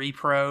versus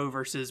repro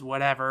versus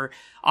whatever.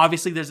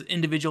 Obviously, there's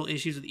individual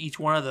issues with each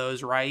one of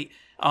those, right?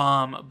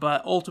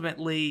 But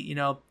ultimately,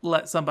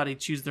 let somebody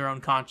choose their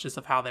own conscience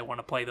of how they want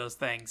to play those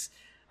things,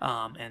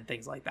 and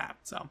things like that.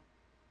 So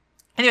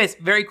anyways,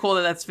 very cool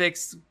that that's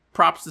fixed.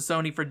 Props to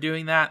Sony for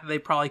doing that. They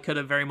probably could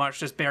have very much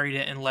just buried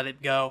it and let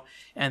it go,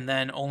 and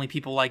then only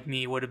people like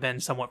me would have been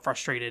somewhat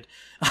frustrated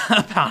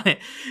about it,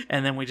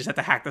 and then we just have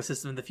to hack the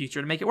system in the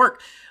future to make it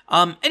work.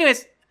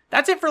 Anyways,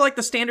 that's it for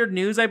the standard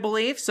news, I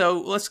believe. So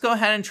let's go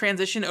ahead and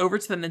transition over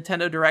to the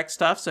Nintendo Direct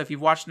stuff. So if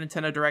you've watched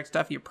Nintendo Direct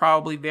stuff, you're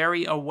probably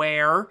very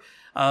aware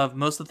of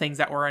most of the things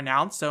that were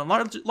announced. So I'm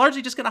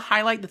largely just going to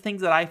highlight the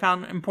things that I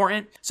found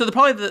important. So the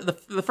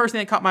first thing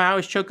that caught my eye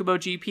was Chocobo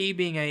GP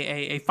being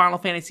a Final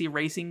Fantasy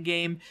racing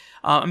game.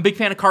 I'm a big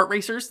fan of kart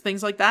racers,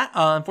 things like that.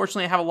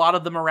 Unfortunately, I have a lot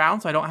of them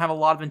around, so I don't have a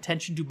lot of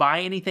intention to buy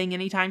anything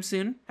anytime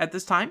soon at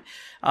this time.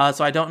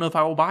 So I don't know if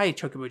I will buy a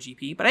Chocobo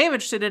GP, but I am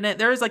interested in it.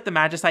 There is the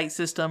Magicite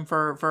system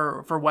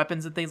for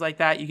weapons and things like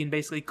that. You can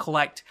basically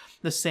collect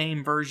the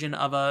same version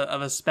of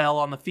a spell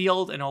on the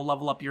field, and it'll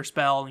level up your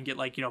spell and get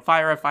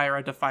Fire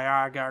to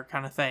Fire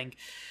kind of thing.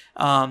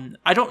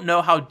 I don't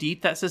know how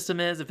deep that system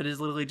is, if it is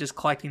literally just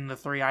collecting the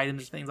 3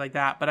 items, things like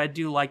that, but I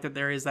do like that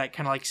there is that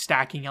kind of like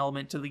stacking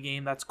element to the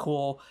game. That's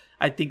cool.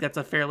 I think that's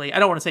a fairly, I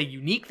don't want to say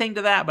unique thing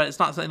to that, but it's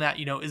not something that,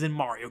 is in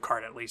Mario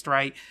Kart at least,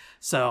 right?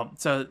 So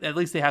at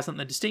least they have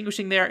something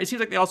distinguishing there. It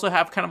seems like they also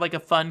have kind of like a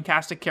fun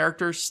cast of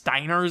characters.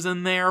 Steiner's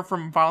in there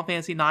from Final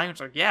Fantasy IX, which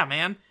is like, yeah,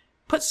 man,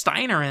 put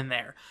Steiner in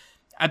there.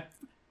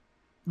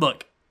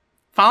 Look,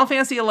 Final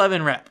Fantasy XI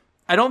rep.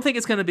 I don't think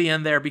it's going to be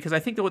in there because I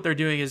think that what they're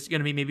doing is going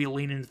to be maybe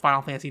leaning into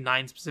Final Fantasy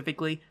IX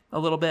specifically a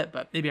little bit,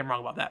 but maybe I'm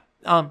wrong about that.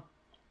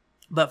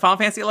 But Final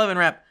Fantasy XI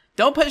rep,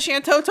 don't put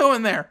Shantoto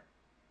in there.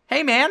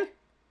 Hey, man.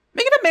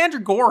 Make it a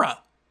Mandragora,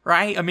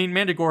 right? I mean,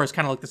 Mandragoras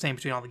kind of look the same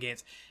between all the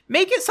games.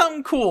 Make it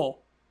something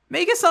cool.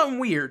 Make it something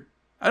weird.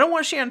 I don't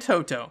want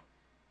Shantoto.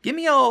 Give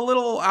me a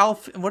little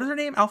what is her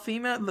name?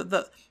 Alfima?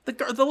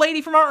 The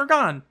lady from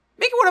Argon.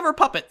 Make it one of her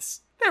puppets.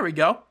 There we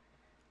go.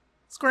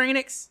 Square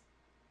Enix.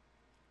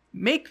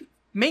 Make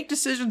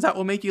decisions that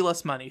will make you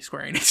less money,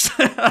 Square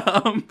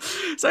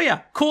Enix. So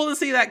yeah, cool to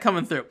see that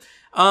coming through.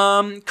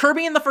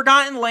 Kirby and the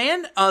Forgotten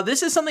Land.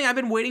 This is something I've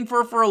been waiting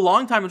for a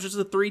long time, which is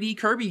a 3D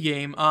Kirby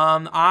game.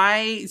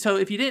 So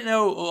if you didn't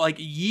know, like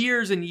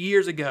years and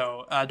years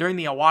ago, during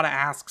the Iwata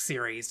Ask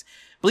series,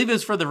 I believe it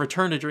was for the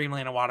Return to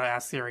Dreamland Iwata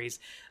Ask series,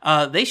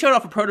 they showed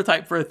off a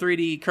prototype for a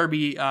 3D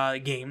Kirby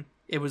game.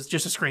 It was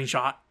just a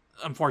screenshot,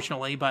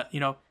 unfortunately, but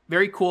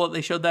very cool that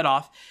they showed that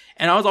off.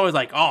 And I was always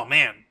like, oh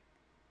man,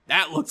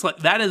 that looks like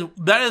that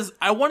is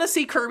I want to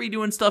see Kirby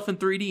doing stuff in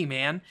 3D,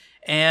 man.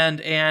 And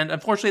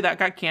unfortunately that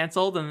got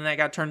canceled, and then that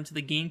got turned into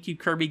the GameCube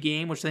Kirby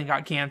game, which then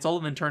got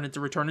canceled and then turned into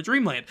Return to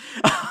Dreamland.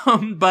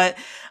 But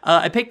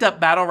I picked up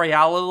Battle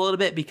Royale a little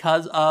bit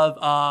because of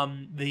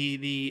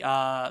the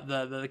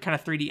kind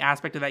of 3D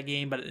aspect of that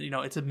game, but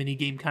it's a mini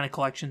game kind of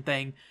collection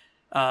thing.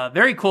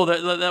 Very cool.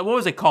 What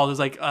was it called? It was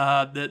like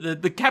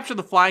the capture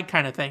the flag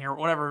kind of thing, or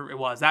whatever it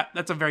was.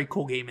 That's a very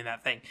cool game in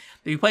that thing.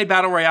 If you played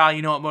Battle Royale,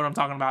 you know what I'm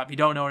talking about. If you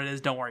don't know what it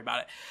is, don't worry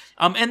about it.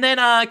 And then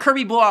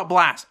Kirby Blowout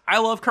Blast. I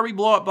love Kirby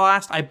Blowout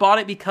Blast. I bought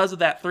it because of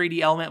that 3D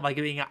element, like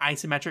it being an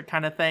isometric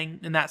kind of thing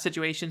in that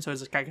situation. So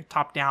it's just kind of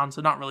top down,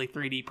 so not really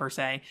 3D per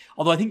se.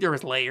 Although I think there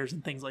was layers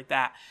and things like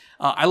that.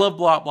 I love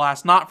Blowout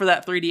Blast, not for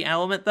that 3D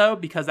element though,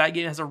 because that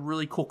game has a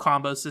really cool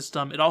combo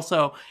system. It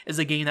also is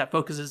a game that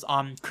focuses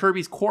on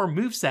Kirby's core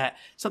moveset,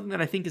 something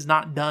that I think is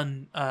not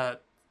done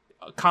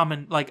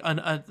common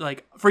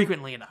like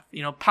frequently enough.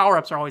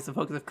 Power-ups are always the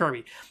focus of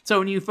Kirby. So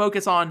when you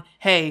focus on,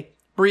 hey,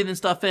 breathing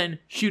stuff in,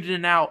 shooting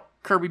it out,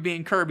 Kirby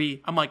being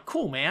Kirby, I'm like,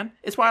 cool, man.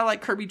 It's why I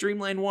like Kirby Dream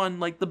Land 1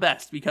 like the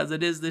best, because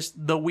it is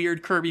the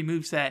weird Kirby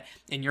moveset,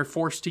 and you're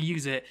forced to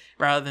use it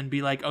rather than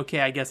be like,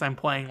 okay, I guess I'm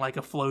playing like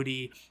a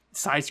floaty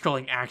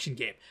side-scrolling action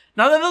game.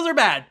 Not that those are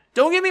bad.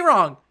 Don't get me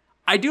wrong.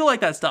 I do like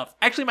that stuff.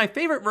 Actually, my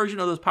favorite version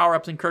of those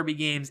power-ups in Kirby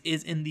games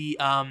is in the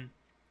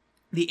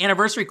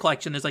Anniversary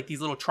Collection. There's like these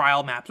little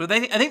trial maps. I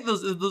think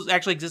those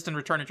actually exist in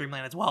Return to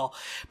Dreamland as well.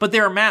 But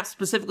there are maps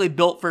specifically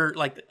built for,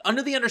 like,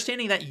 under the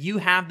understanding that you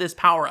have this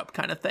power-up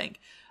kind of thing,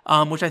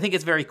 which I think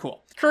is very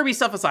cool. Kirby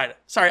stuff aside.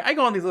 Sorry, I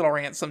go on these little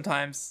rants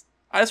sometimes.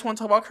 I just want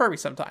to talk about Kirby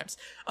sometimes.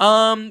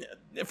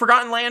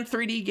 Forgotten Land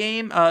 3D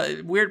game, not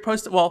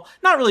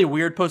really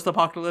weird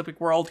post-apocalyptic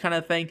world kind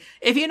of thing.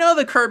 If you know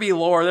the Kirby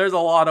lore, there's a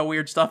lot of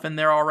weird stuff in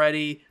there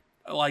already.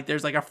 Like,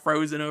 there's like a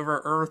frozen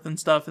over Earth and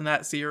stuff in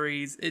that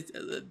series.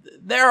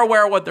 They're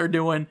aware of what they're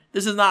doing.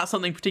 This is not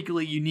something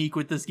particularly unique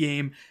with this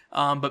game,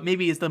 but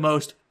maybe it's the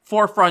most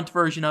forefront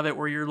version of it,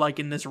 where you're like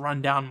in this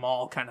rundown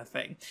mall kind of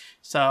thing.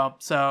 So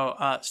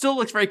still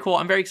looks very cool.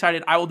 I'm very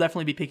excited. I will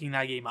definitely be picking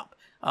that game up.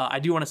 I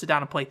do want to sit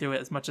down and play through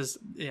it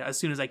as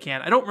soon as I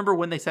can. I don't remember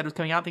when they said it was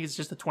coming out. I think it's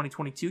just a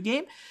 2022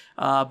 game,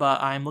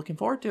 but I'm looking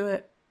forward to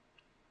it.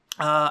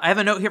 I have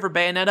a note here for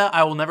Bayonetta.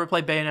 I will never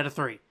play Bayonetta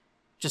 3.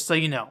 Just so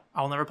you know,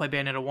 I will never play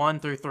Bayonetta 1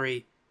 through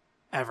 3,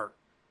 ever.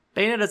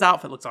 Bayonetta's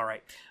outfit looks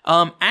alright.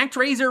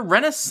 ActRaiser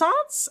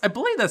Renaissance? I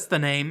believe that's the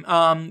name.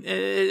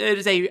 It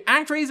is a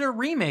ActRaiser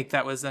remake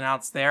that was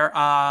announced there.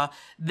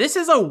 This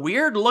is a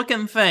weird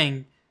looking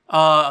thing.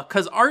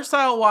 Cause art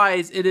style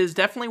wise, it is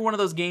definitely one of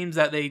those games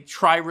that they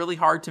try really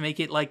hard to make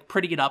it like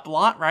pretty it up a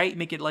lot, right?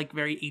 Make it like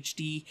very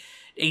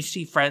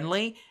HD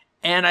friendly.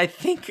 And I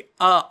think,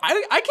 I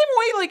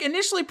came away like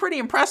initially pretty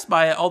impressed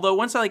by it. Although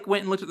once I like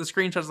went and looked at the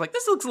screenshots, I was like,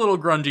 this looks a little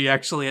grungy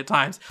actually at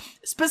times.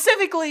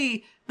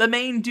 Specifically, the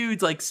main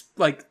dude's like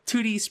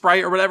 2D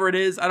sprite or whatever it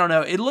is. I don't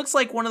know. It looks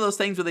like one of those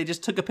things where they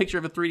just took a picture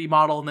of a 3D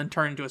model and then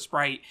turned into a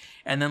sprite.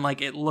 And then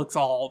like it looks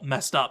all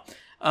messed up.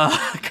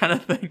 Kind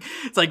of thing.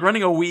 It's like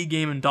running a Wii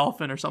game in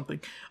Dolphin or something.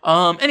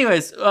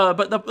 Anyways,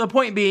 but the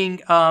point being,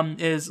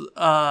 is,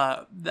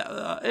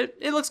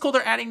 it looks cool.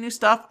 They're adding new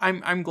stuff.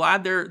 I'm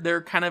glad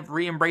they're kind of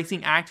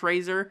re-embracing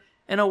ActRaiser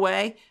in a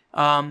way.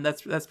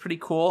 That's pretty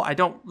cool. I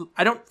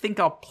don't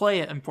think I'll play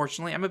it,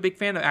 unfortunately. I'm a big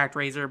fan of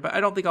ActRaiser, but I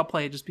don't think I'll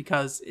play it just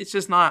because it's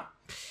just not,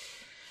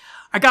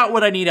 I got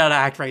what I need out of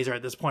ActRaiser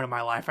at this point in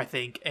my life, I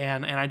think.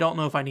 And I don't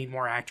know if I need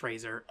more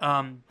ActRaiser.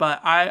 But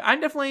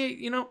I'm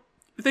definitely,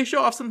 if they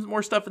show off some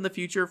more stuff in the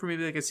future for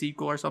maybe like a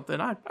sequel or something,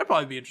 I'd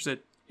probably be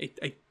interested.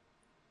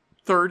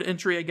 third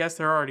entry, I guess.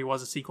 There already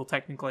was a sequel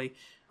technically,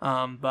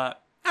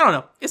 but I don't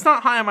know. It's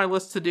not high on my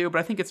list to do, but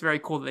I think it's very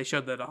cool that they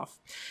showed that off.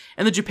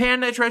 In the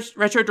Japan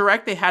Retro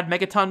Direct, they had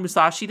Megaton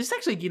Musashi. This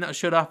actually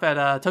showed off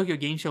at Tokyo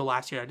Game Show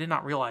last year. I did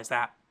not realize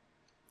that.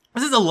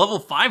 This is a level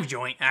 5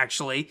 joint,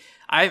 actually.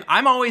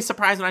 I'm always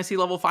surprised when I see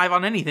level 5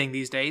 on anything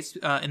these days,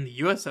 in the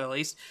US at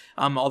least,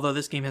 although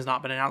this game has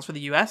not been announced for the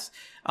US.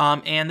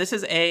 And this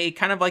is a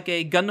kind of like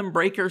a Gundam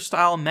Breaker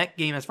style mech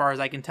game as far as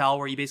I can tell,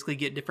 where you basically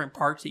get different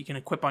parts that you can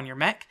equip on your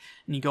mech,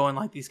 and you go in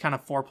like these kind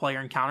of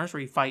 4-player encounters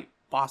where you fight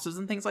bosses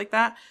and things like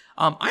that.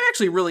 I'm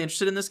actually really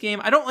interested in this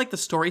game. I don't like the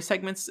story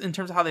segments in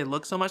terms of how they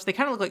look so much. They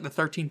kind of look like the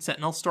 13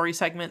 Sentinel story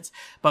segments,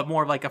 but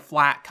more of like a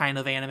flat kind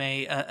of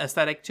anime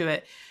aesthetic to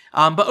it.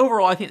 But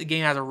overall, I think the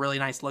game has a really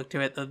nice look to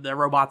it. The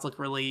robots look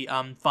really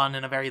fun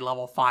in a very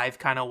level 5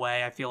 kind of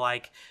way. I feel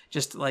like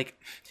just like,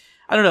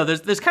 I don't know,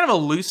 there's kind of a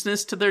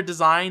looseness to their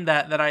design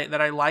that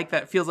I like,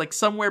 that feels like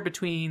somewhere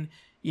between,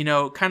 you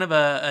know, kind of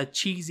a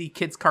cheesy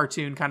kids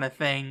cartoon kind of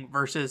thing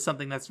versus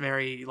something that's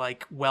very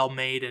like well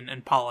made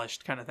and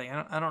polished kind of thing.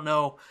 I don't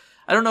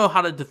know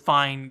how to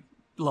define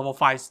level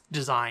 5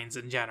 designs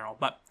in general,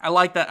 but I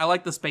like that. I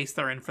like the space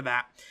they're in for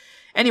that.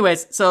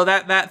 Anyways, so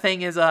that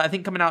thing is I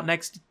think coming out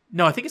next.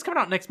 No, I think it's coming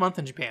out next month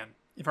in Japan,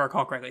 if I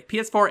recall correctly.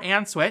 PS4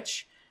 and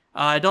Switch.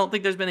 I don't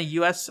think there's been a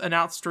US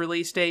announced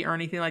release date or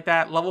anything like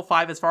that. Level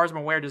 5, as far as I'm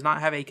aware, does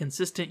not have a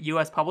consistent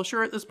US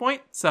publisher at this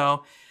point.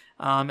 So,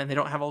 and they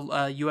don't have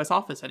a US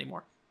office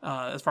anymore,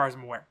 as far as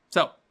I'm aware.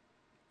 So,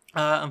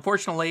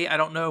 unfortunately, I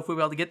don't know if we'll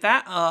be able to get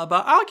that,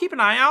 but I'll keep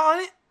an eye out on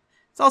it.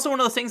 It's also one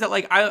of those things that,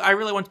 like, I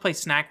really want to play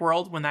Snack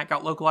World when that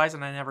got localized,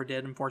 and I never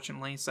did,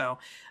 unfortunately, so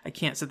I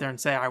can't sit there and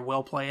say I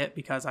will play it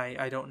because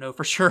I don't know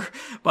for sure,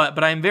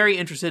 but I'm very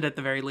interested at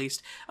the very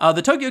least.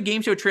 The Tokyo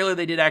Game Show trailer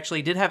they did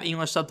have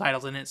English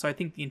subtitles in it, so I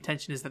think the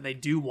intention is that they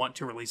do want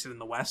to release it in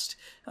the West,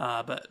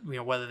 but, you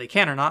know, whether they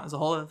can or not is a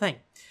whole other thing.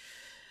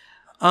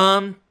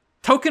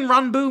 Token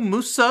Ranbu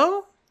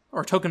Muso,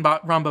 or Token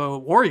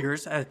Ranbu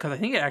Warriors, because I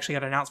think it actually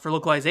got announced for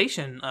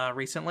localization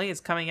recently. It's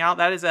coming out.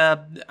 That is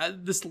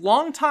this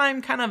long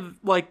time kind of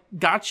like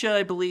gacha,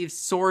 I believe,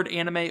 sword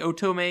anime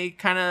otome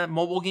kind of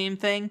mobile game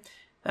thing.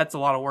 That's a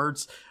lot of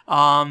words.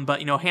 But,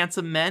 you know,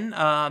 handsome men.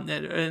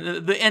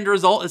 The end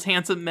result is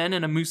handsome men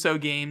in a Muso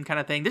game kind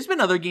of thing. There's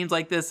been other games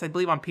like this, I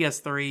believe, on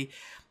PS3.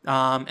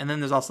 And then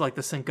there's also like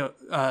the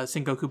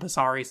Sengoku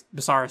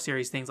Basara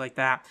series, things like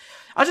that.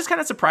 I was just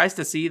kind of surprised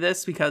to see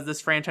this because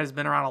this franchise has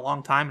been around a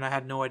long time and I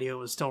had no idea it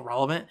was still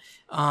relevant.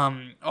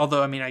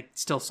 Although, I mean, I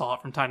still saw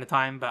it from time to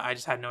time, but I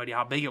just had no idea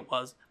how big it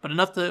was. But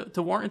enough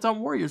to warrant its own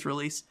Warriors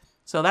release.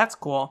 So that's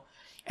cool.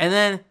 And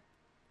then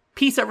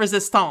Piece of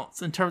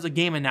Resistance in terms of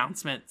game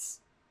announcements.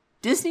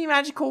 Disney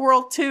Magical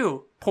World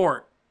 2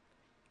 port.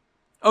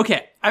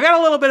 Okay, I've got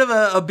a little bit of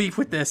a beef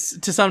with this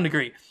to some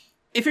degree.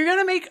 If you're going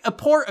to make a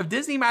port of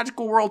Disney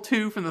Magical World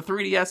 2 from the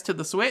 3DS to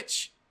the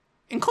Switch,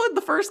 include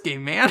the first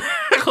game, man.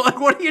 Like,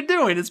 what are you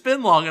doing? It's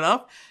been long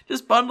enough.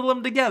 Just bundle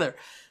them together.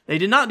 They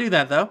did not do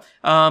that, though.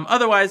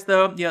 Otherwise,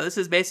 though, you know, this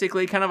is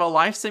basically kind of a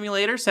life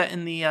simulator set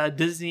in the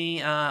Disney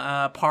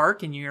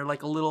park, and you're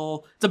like a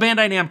little... It's a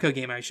Bandai Namco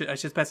game, I should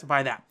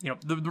specify that. You know,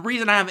 the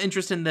reason I have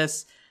interest in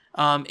this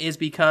is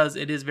because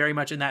it is very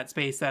much in that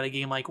space that a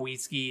game like Wii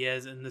Ski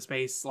is, in the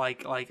space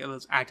like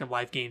those active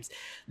life games,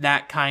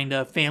 that kind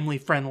of family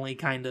friendly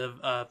kind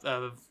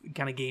of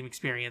game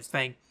experience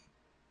thing.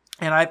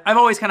 And I've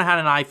always kind of had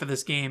an eye for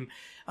this game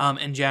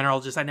in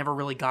general, just I never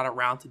really got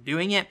around to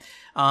doing it.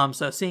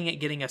 So seeing it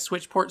getting a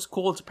Switch port is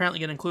cool. It's apparently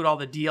going to include all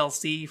the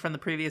DLC from the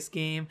previous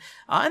game.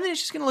 And then it's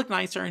just going to look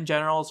nicer in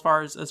general as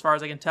far as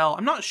I can tell.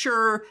 I'm not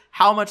sure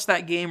how much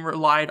that game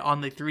relied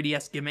on the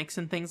 3DS gimmicks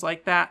and things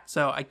like that.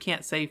 So I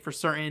can't say for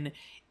certain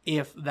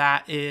if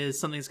that is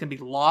something that's going to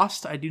be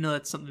lost. I do know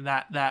that's something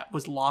that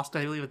was lost,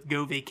 I believe, with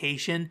Go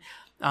Vacation.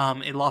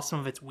 It lost some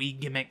of its Wii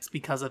gimmicks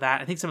because of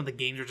that. I think some of the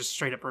games are just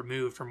straight up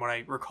removed from what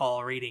I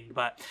recall reading,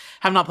 but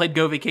have not played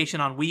Go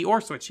Vacation on Wii or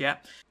Switch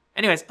yet.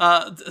 Anyways,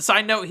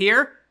 side note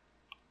here,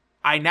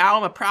 I now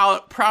am a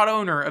proud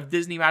owner of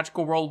Disney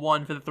Magical World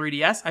 1 for the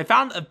 3DS. I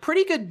found a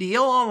pretty good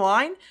deal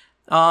online.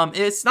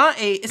 It's not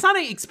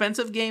a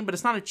expensive game, but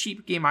it's not a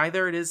cheap game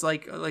either. It is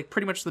like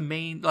pretty much the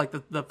main, like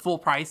the full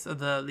price of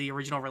the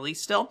original release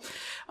still.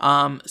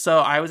 So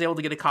I was able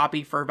to get a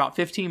copy for about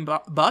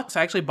 $15.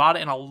 I actually bought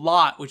it in a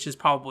lot, which is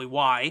probably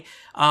why.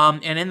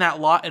 And in that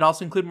lot, it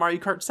also included Mario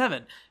Kart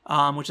 7,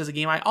 which is a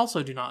game I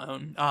also do not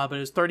own. But it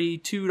was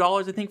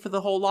 $32, I think, for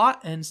the whole lot.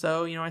 And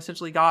so, you know, I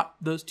essentially got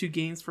those two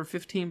games for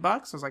 $15. I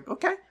was like,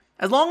 okay,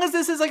 as long as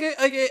this is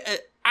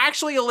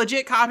actually a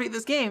legit copy of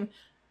this game,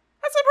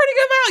 that's a pretty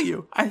good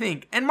value, I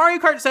think. And Mario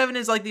Kart 7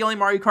 is like the only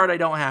Mario Kart I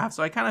don't have.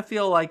 So I kind of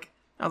feel like,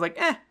 I was like,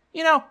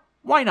 you know,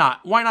 why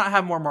not? Why not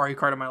have more Mario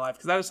Kart in my life?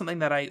 Because that is something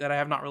that I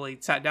have not really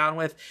sat down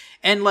with.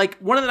 And like,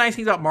 one of the nice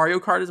things about Mario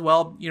Kart as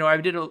well, you know, I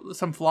did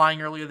some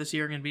flying earlier this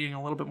year. I'm going to be doing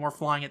a little bit more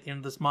flying at the end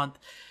of this month.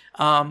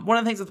 One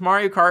of the things with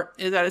Mario Kart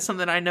is that it's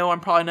something I know I'm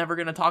probably never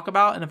going to talk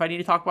about, and if I need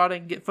to talk about it, I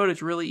can get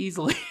footage really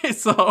easily.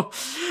 so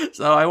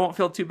I won't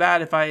feel too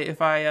bad if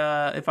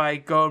I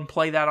go and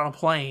play that on a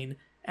plane.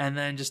 and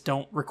then just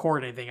don't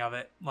record anything of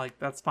it. Like,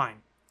 that's fine.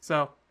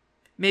 So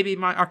maybe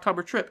my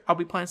October trip, I'll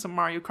be playing some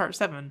Mario Kart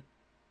 7,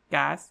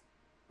 guys.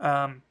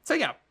 So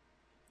yeah.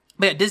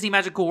 But yeah, Disney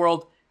Magical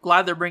World,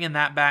 glad they're bringing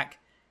that back.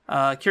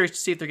 Curious to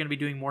see if they're going to be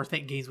doing more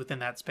games within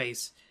that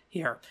space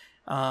here.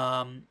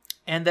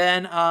 And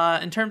then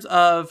in terms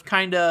of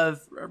kind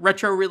of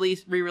retro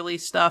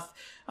re-release stuff,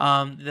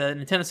 the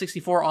Nintendo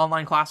 64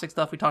 Online Classic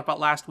stuff we talked about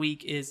last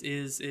week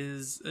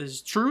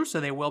is true. So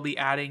they will be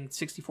adding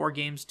 64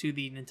 games to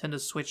the Nintendo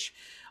Switch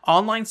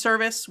Online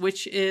service,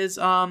 which is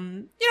I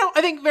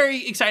think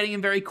very exciting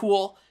and very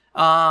cool.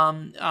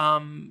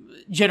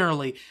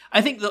 Generally,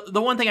 I think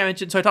the one thing I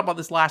mentioned, so I talked about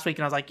this last week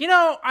and I was like,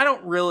 I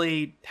don't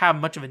really have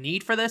much of a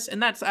need for this.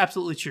 And that's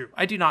absolutely true.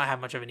 I do not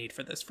have much of a need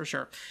for this for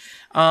sure.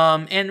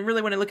 And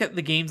really when I look at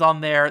the games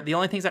on there, the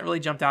only things that really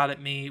jumped out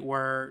at me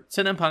were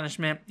Sin and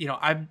Punishment.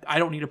 I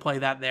don't need to play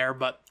that there,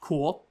 but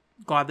cool.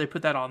 Glad they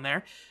put that on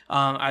there.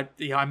 I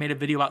made a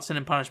video about Sin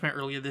and Punishment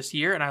earlier this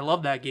year and I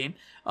love that game.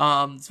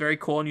 It's very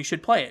cool and you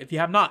should play it if you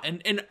have not.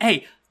 And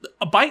hey,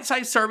 a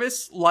bite-sized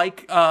service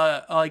like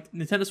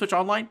Nintendo Switch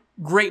Online,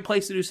 great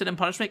place to do Sin and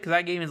Punishment because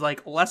that game is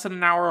like less than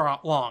an hour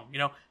long.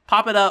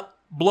 Pop it up,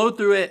 blow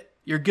through it,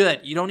 you're good.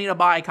 You don't need to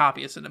buy a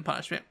copy of Sin and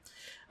Punishment.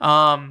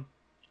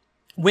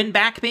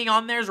 WinBack being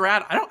on there is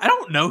rad. I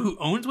don't know who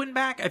owns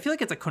WinBack. I feel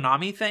like it's a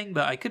Konami thing,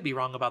 but I could be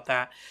wrong about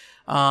that.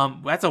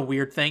 That's a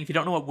weird thing. If you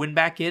don't know what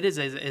WinBack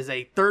is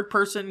a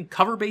third-person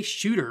cover-based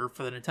shooter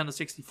for the Nintendo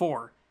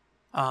 64.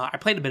 I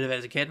played a bit of it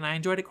as a kid, and I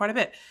enjoyed it quite a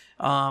bit.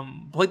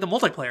 Played the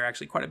multiplayer,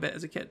 actually, quite a bit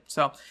as a kid.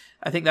 So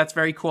I think that's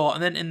very cool.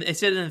 And then they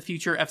said in the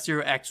future,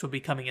 F-Zero X will be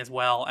coming as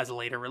well as a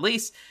later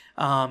release.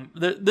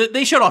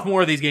 They showed off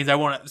more of these games. I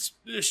want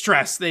to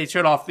stress. They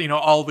showed off,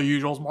 all the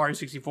usuals, Mario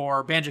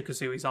 64,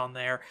 Banjo-Kazooie's on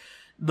there,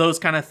 those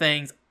kind of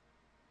things.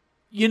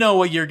 You know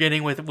what you're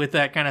getting with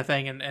that kind of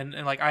thing. And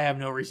like, I have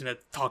no reason to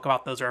talk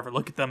about those or ever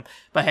look at them.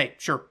 But hey,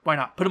 sure, why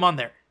not? Put them on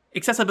there.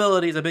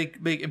 Accessibility is a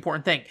big, big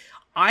important thing.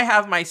 I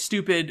have my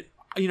stupid,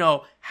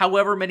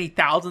 however many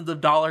thousands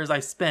of dollars I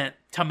spent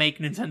to make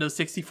Nintendo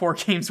 64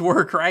 games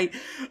work, right?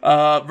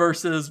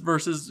 Versus,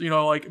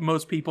 like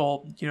most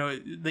people,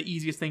 the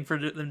easiest thing for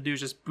them to do is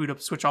just boot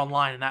up Switch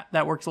Online, and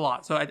that works a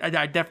lot. So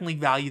I definitely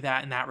value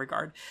that in that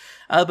regard.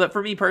 But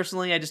for me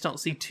personally, I just don't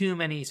see too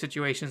many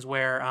situations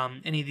where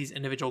any of these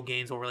individual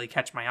games will really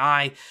catch my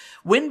eye.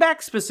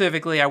 WinBack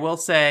specifically, I will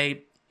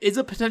say, is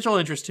a potential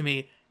interest to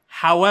me.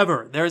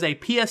 However, there's a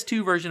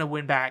PS2 version of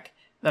WinBack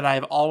that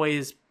I've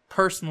always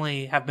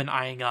personally have been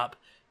eyeing up.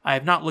 I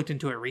have not looked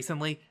into it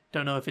recently.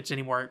 Don't know if it's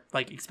any more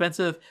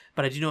expensive,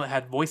 but I do know it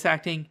had voice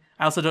acting.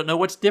 I also don't know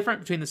what's different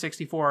between the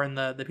 64 and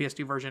the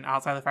PS2 version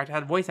outside of the fact it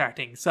had voice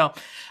acting. So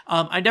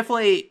I'm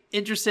definitely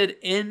interested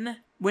in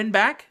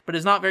WinBack, but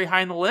it's not very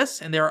high on the list,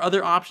 and there are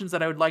other options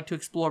that I would like to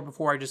explore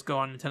before I just go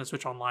on Nintendo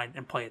Switch Online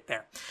and play it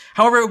there.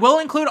 However, it will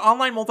include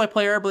online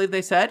multiplayer, I believe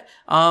they said.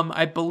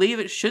 I believe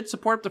it should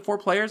support up to 4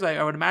 players.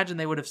 I would imagine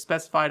they would have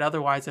specified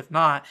otherwise if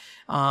not.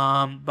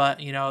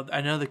 But,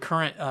 I know the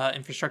current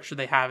infrastructure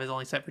they have is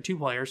only set for 2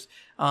 players.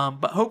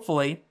 But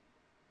hopefully,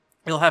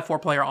 it'll have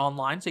 4-player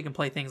online, so you can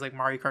play things like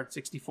Mario Kart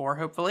 64,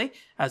 hopefully,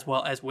 as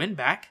well as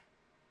WinBack.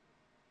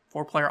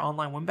 4-player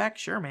online WinBack?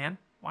 Sure, man.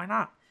 Why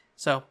not?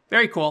 So,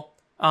 very cool.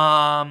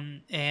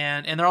 And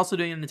they're also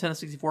doing a Nintendo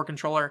 64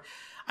 controller.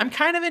 I'm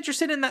kind of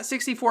interested in that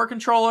 64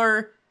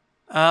 controller,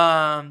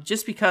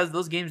 just because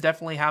those games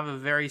definitely have a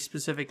very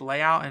specific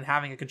layout, and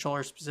having a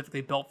controller specifically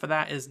built for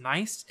that is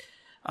nice.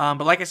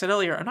 But like I said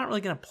earlier, I'm not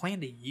really going to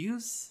plan to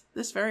use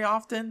this very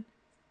often,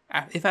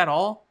 if at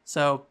all.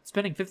 So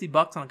spending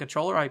 $50 on a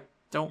controller I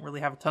don't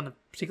really have a ton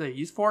of particular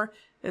use for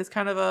is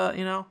kind of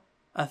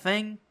a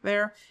thing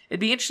there. It'd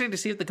be interesting to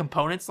see if the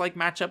components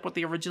match up with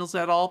the originals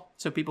at all,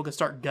 so people can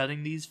start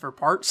gutting these for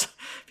parts.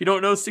 If you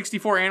don't know,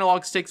 64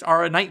 analog sticks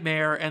are a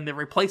nightmare, and the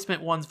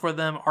replacement ones for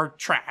them are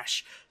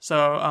trash.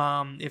 So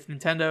if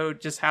Nintendo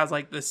just has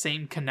the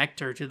same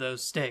connector to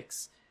those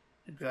sticks,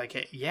 it'd be like,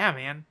 hey, yeah,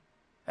 man,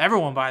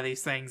 everyone buy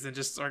these things and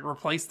just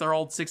replace their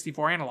old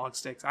 64 analog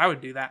sticks. I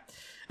would do that.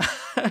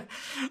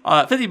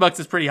 $50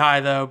 is pretty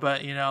high though,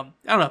 but I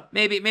don't know.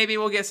 Maybe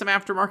we'll get some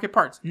aftermarket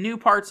parts, new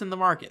parts in the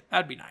market.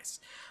 That'd be nice.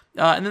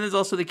 And then there's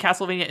also the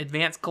Castlevania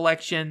Advance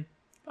Collection.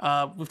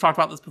 We've talked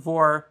about this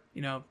before.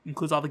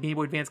 Includes all the Game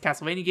Boy Advance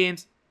Castlevania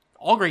games.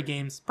 All great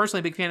games. Personally,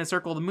 a big fan of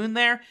Circle of the Moon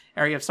there.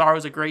 Area of Sorrow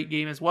is a great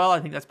game as well.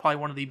 I think that's probably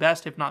one of the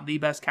best, if not the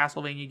best,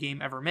 Castlevania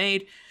game ever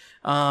made.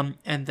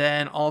 And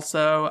then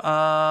also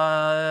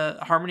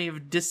Harmony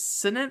of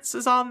Dissonance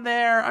is on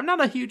there. I'm not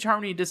a huge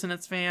Harmony of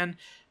Dissonance fan,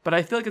 but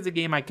I feel like it's a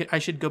game I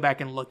should go back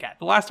and look at.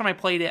 The last time I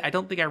played it, I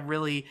don't think I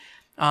really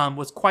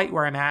was quite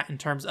where I'm at in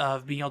terms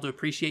of being able to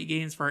appreciate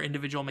games for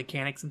individual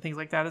mechanics and things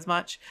like that as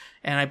much.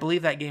 And I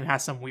believe that game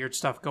has some weird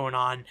stuff going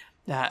on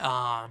that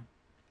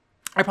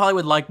I probably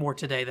would like more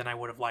today than I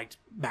would have liked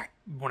back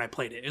when I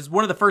played it. It was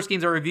one of the first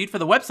games I reviewed for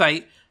the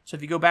website, so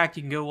if you go back,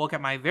 you can go look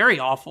at my very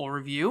awful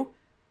review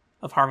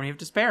of Harmony of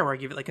Despair, where I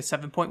give it a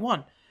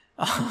 7.1.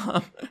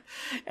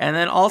 And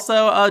then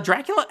also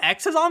Dracula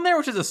X is on there,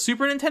 which is a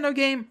Super Nintendo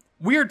game.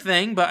 Weird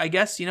thing, but I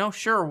guess,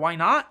 sure, why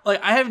not?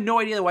 Like, I have no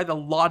idea why the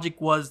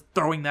logic was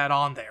throwing that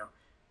on there.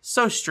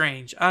 So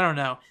strange. I don't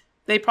know.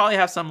 They probably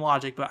have some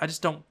logic, but I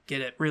just don't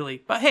get it,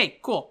 really. But hey,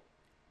 cool.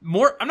 I'm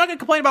not going to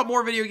complain about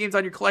more video games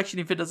on your collection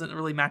if it doesn't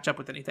really match up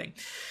with anything.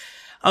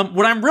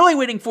 What I'm really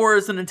waiting for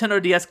is the Nintendo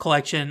DS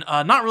collection.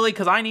 Not really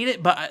because I need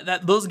it,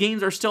 but those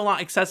games are still not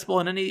accessible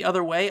in any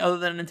other way other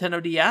than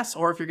Nintendo DS.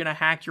 Or if you're going to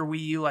hack your Wii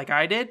U like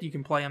I did, you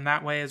can play them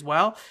that way as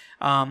well.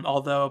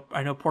 Although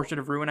I know Portrait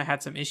of Ruin I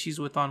had some issues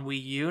with on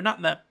Wii U.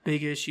 Not that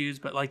big issues,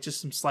 but like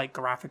just some slight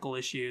graphical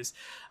issues.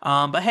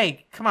 But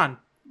hey, come on.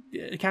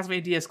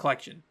 Castlevania DS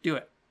collection. Do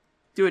it.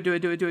 Do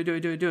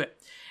it.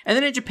 And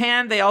then in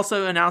Japan, they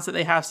also announced that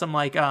they have some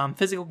like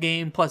physical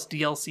game plus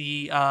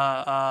DLC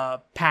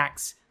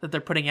packs that they're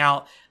putting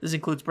out. This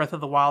includes Breath of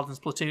the Wild and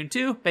Splatoon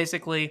 2.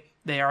 Basically,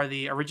 they are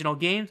the original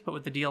games, but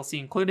with the DLC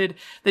included.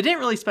 They didn't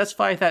really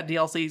specify if that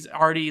DLC is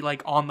already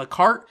like on the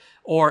cart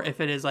or if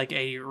it is like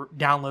a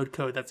download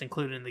code that's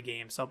included in the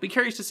game. So be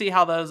curious to see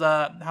how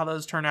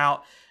those turn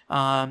out.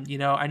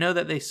 I know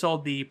that they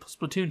sold the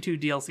Splatoon 2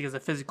 DLC as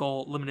a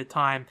physical limited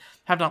time.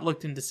 Have not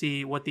looked in to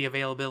see what the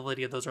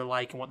availability of those are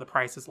like and what the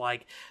price is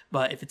like.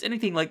 But if it's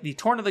anything like the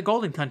Torn of the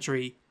Golden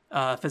Country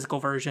physical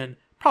version,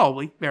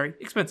 probably very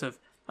expensive.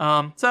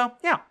 So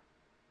yeah.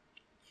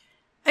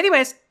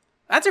 Anyways,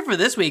 that's it for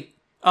this week.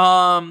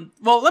 Well,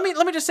 let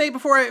me just say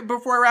before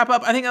I wrap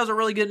up, I think that was a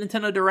really good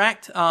Nintendo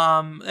Direct.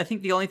 I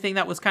think the only thing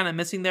that was kind of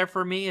missing there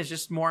for me is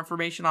just more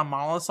information on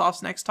Monolith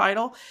Soft's next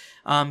title.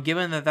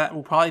 Given that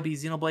will probably be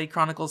Xenoblade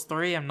Chronicles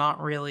 3, I'm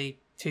not really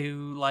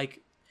too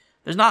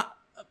there's not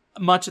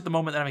much at the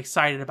moment that I'm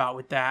excited about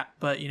with that,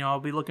 but I'll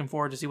be looking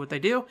forward to see what they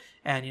do.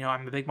 And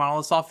I'm a big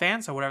Monolith Soft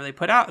fan, so whatever they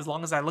put out, as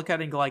long as I look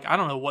at it and go like, I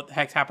don't know what the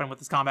heck's happening with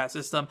this combat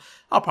system,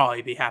 I'll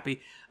probably be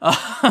happy.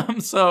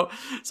 So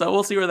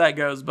we'll see where that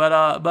goes.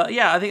 But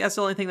yeah, I think that's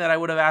the only thing that I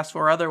would have asked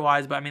for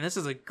otherwise. But I mean, this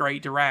is a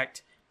great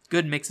Direct,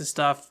 good mix of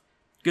stuff,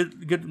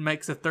 good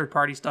mix of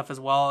third-party stuff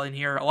as well in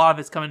here. A lot of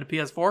it's coming to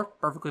PS4,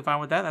 perfectly fine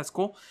with that. That's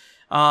cool.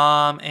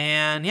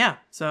 And yeah,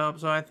 so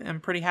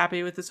I'm pretty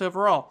happy with this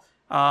overall.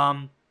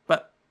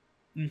 But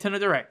Nintendo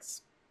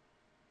Directs,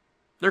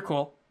 they're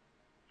cool.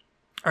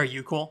 Are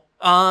you cool?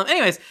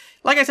 Anyways,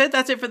 like I said,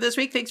 that's it for this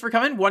week. Thanks for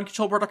coming.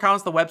 OneControlBoard.com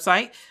is the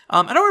website.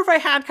 I don't know if I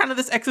had kind of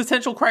this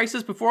existential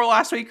crisis before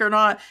last week or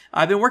not.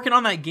 I've been working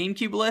on that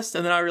GameCube list,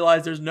 and then I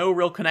realized there's no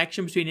real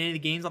connection between any of the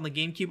games on the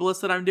GameCube list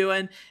that I'm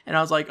doing. And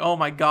I was like, oh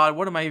my god,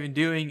 what am I even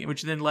doing?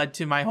 Which then led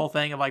to my whole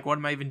thing of like, what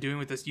am I even doing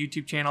with this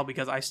YouTube channel?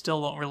 Because I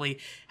still don't really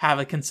have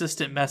a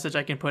consistent message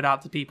I can put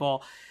out to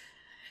people.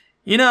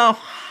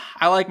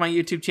 I like my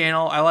YouTube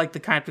channel. I like the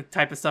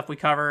type of stuff we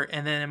cover.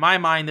 And then in my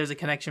mind, there's a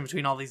connection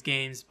between all these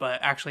games, but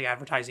actually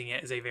advertising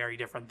it is a very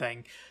different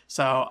thing.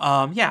 So,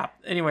 yeah.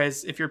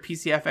 Anyways, if you're a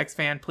PCFX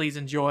fan, please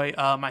enjoy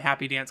my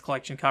Happy Dance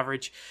collection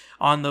coverage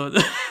on the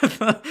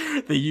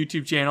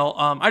YouTube channel.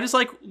 I just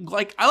I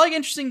like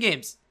interesting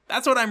games.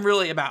 That's what I'm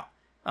really about.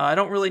 I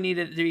don't really need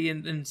it to be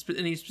in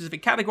any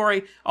specific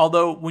category.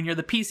 Although when you're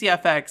the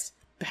PCFX,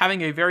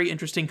 having a very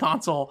interesting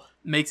console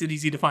makes it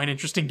easy to find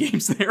interesting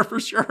games there for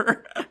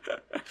sure.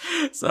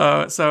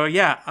 So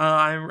yeah,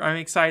 I'm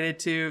excited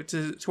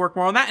to work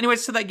more on that.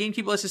 Anyways, so that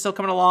GameCube list is still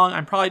coming along.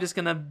 I'm probably just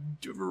gonna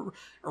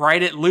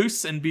write it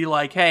loose and be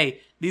like, hey,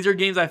 these are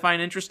games I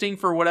find interesting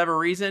for whatever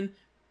reason.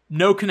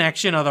 No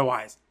connection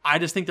otherwise. I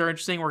just think they're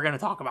interesting. We're gonna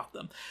talk about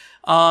them.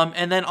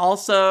 And then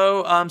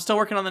also, I'm still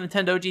working on the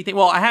Nintendo G thing.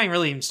 Well, I haven't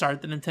really even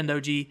started the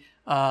Nintendo G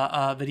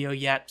video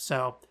yet,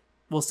 so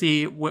we'll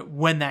see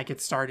when that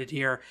gets started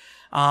here.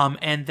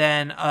 And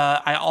then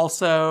I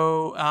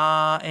also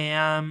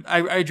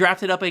I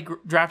drafted up a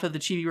draft of the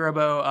Chibi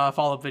Robo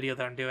follow-up video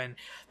that I'm doing.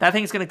 That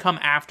thing's going to come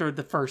after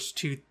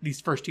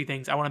these first two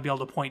things. I want to be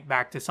able to point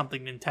back to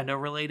something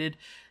Nintendo related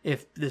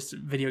if this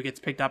video gets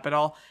picked up at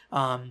all.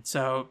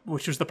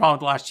 Which was the problem with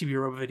the last Chibi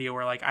Robo video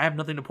where I have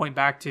nothing to point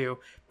back to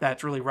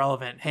that's really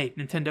relevant. Hey,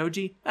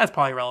 Nintendoji? That's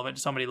probably relevant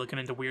to somebody looking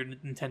into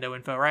weird Nintendo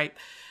info, right?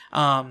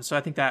 So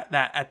I think that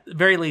at the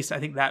very least, I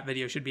think that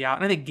video should be out.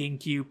 And I think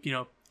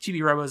GameCube,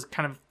 Chibi Robo is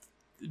kind of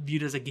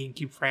viewed as a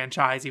GameCube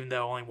franchise, even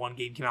though only one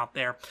game came out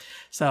there.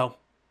 So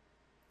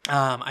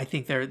I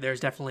think there's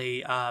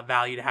definitely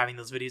value to having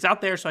those videos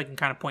out there so I can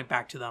kind of point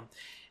back to them.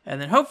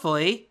 And then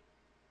hopefully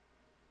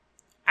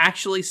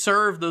actually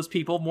serve those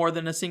people more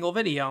than a single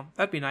video.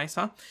 That'd be nice,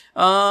 huh?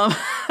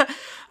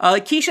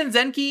 Kishin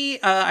Zenki,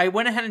 I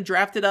went ahead and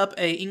drafted up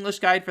a English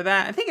guide for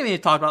that. I think I may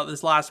have talked about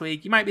this last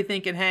week. You might be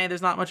thinking, hey,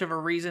 there's not much of a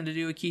reason to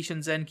do a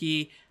Kishin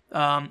Zenki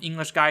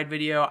English guide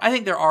video. I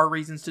think there are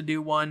reasons to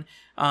do one.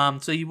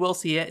 So you will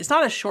see it. It's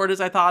not as short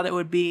as I thought it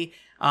would be.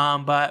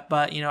 But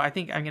I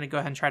think I'm going to go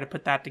ahead and try to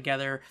put that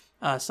together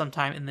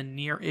sometime in the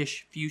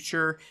near-ish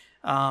future.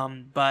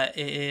 But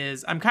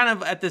I'm kind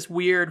of at this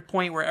weird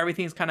point where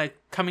everything's kind of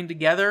coming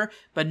together,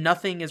 but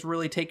nothing is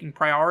really taking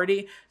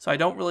priority. So I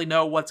don't really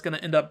know what's going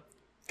to end up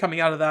coming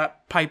out of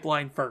that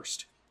pipeline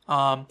first.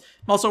 I'm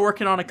also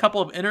working on a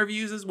couple of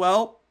interviews as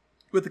well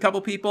with a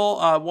couple people,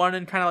 one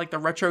in kind of like the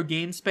retro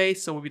game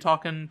space, so we'll be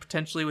talking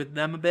potentially with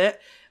them a bit.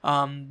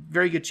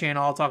 Very good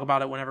channel. I'll talk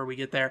about it whenever we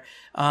get there.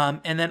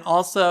 And then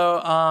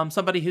also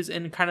somebody who's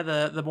in kind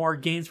of the more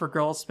games for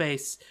girls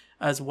space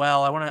as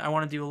well. I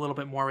want to do a little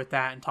bit more with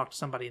that and talk to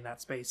somebody in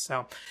that space.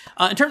 So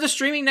in terms of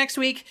streaming next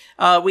week,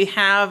 we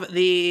have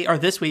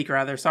this week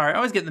rather, sorry, I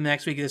always get the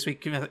next week and this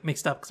week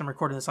mixed up because I'm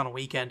recording this on a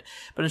weekend.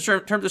 But in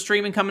terms of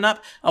streaming coming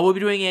up, we'll be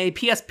doing a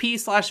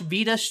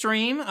PSP/Vita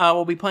stream.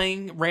 We'll be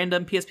playing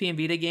random PSP and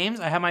Vita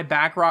games. I have my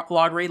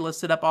backlog rate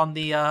listed up on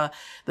the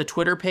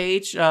Twitter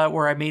page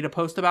where I made a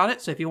post about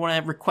it. So if you want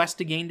to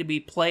request a game to be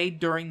played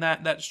during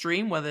that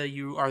stream, whether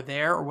you are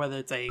there or whether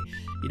it's to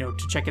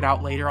check it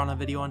out later on a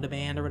video on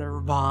demand or whatever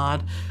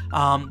VOD,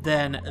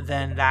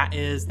 then that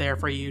is there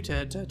for you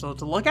to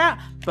look at.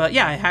 But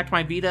yeah, I hacked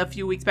my Vita a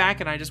few weeks back,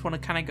 and I just want to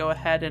kind of go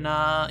ahead and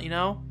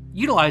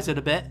utilize it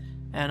a bit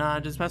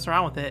and just mess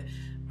around with it.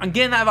 I'm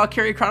getting that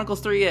Valkyria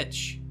Chronicles 3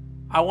 itch.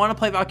 I want to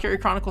play Valkyria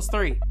Chronicles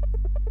 3.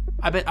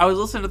 I was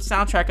listening to the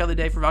soundtrack the other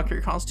day for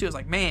Valkyria Chronicles 2. I was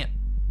like, man,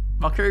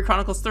 Valkyria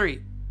Chronicles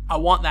 3. I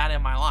want that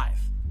in my life.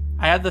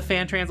 I have the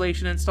fan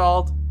translation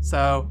installed,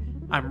 so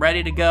I'm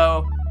ready to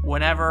go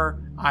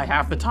whenever I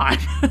have the time.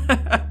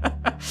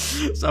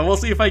 So we'll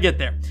see if I get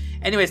there.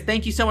 Anyways,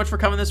 thank you so much for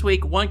coming this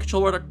week.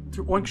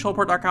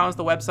 OneControlPort.com is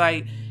the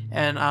website,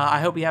 and I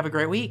hope you have a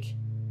great week.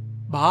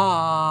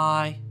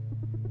 Bye.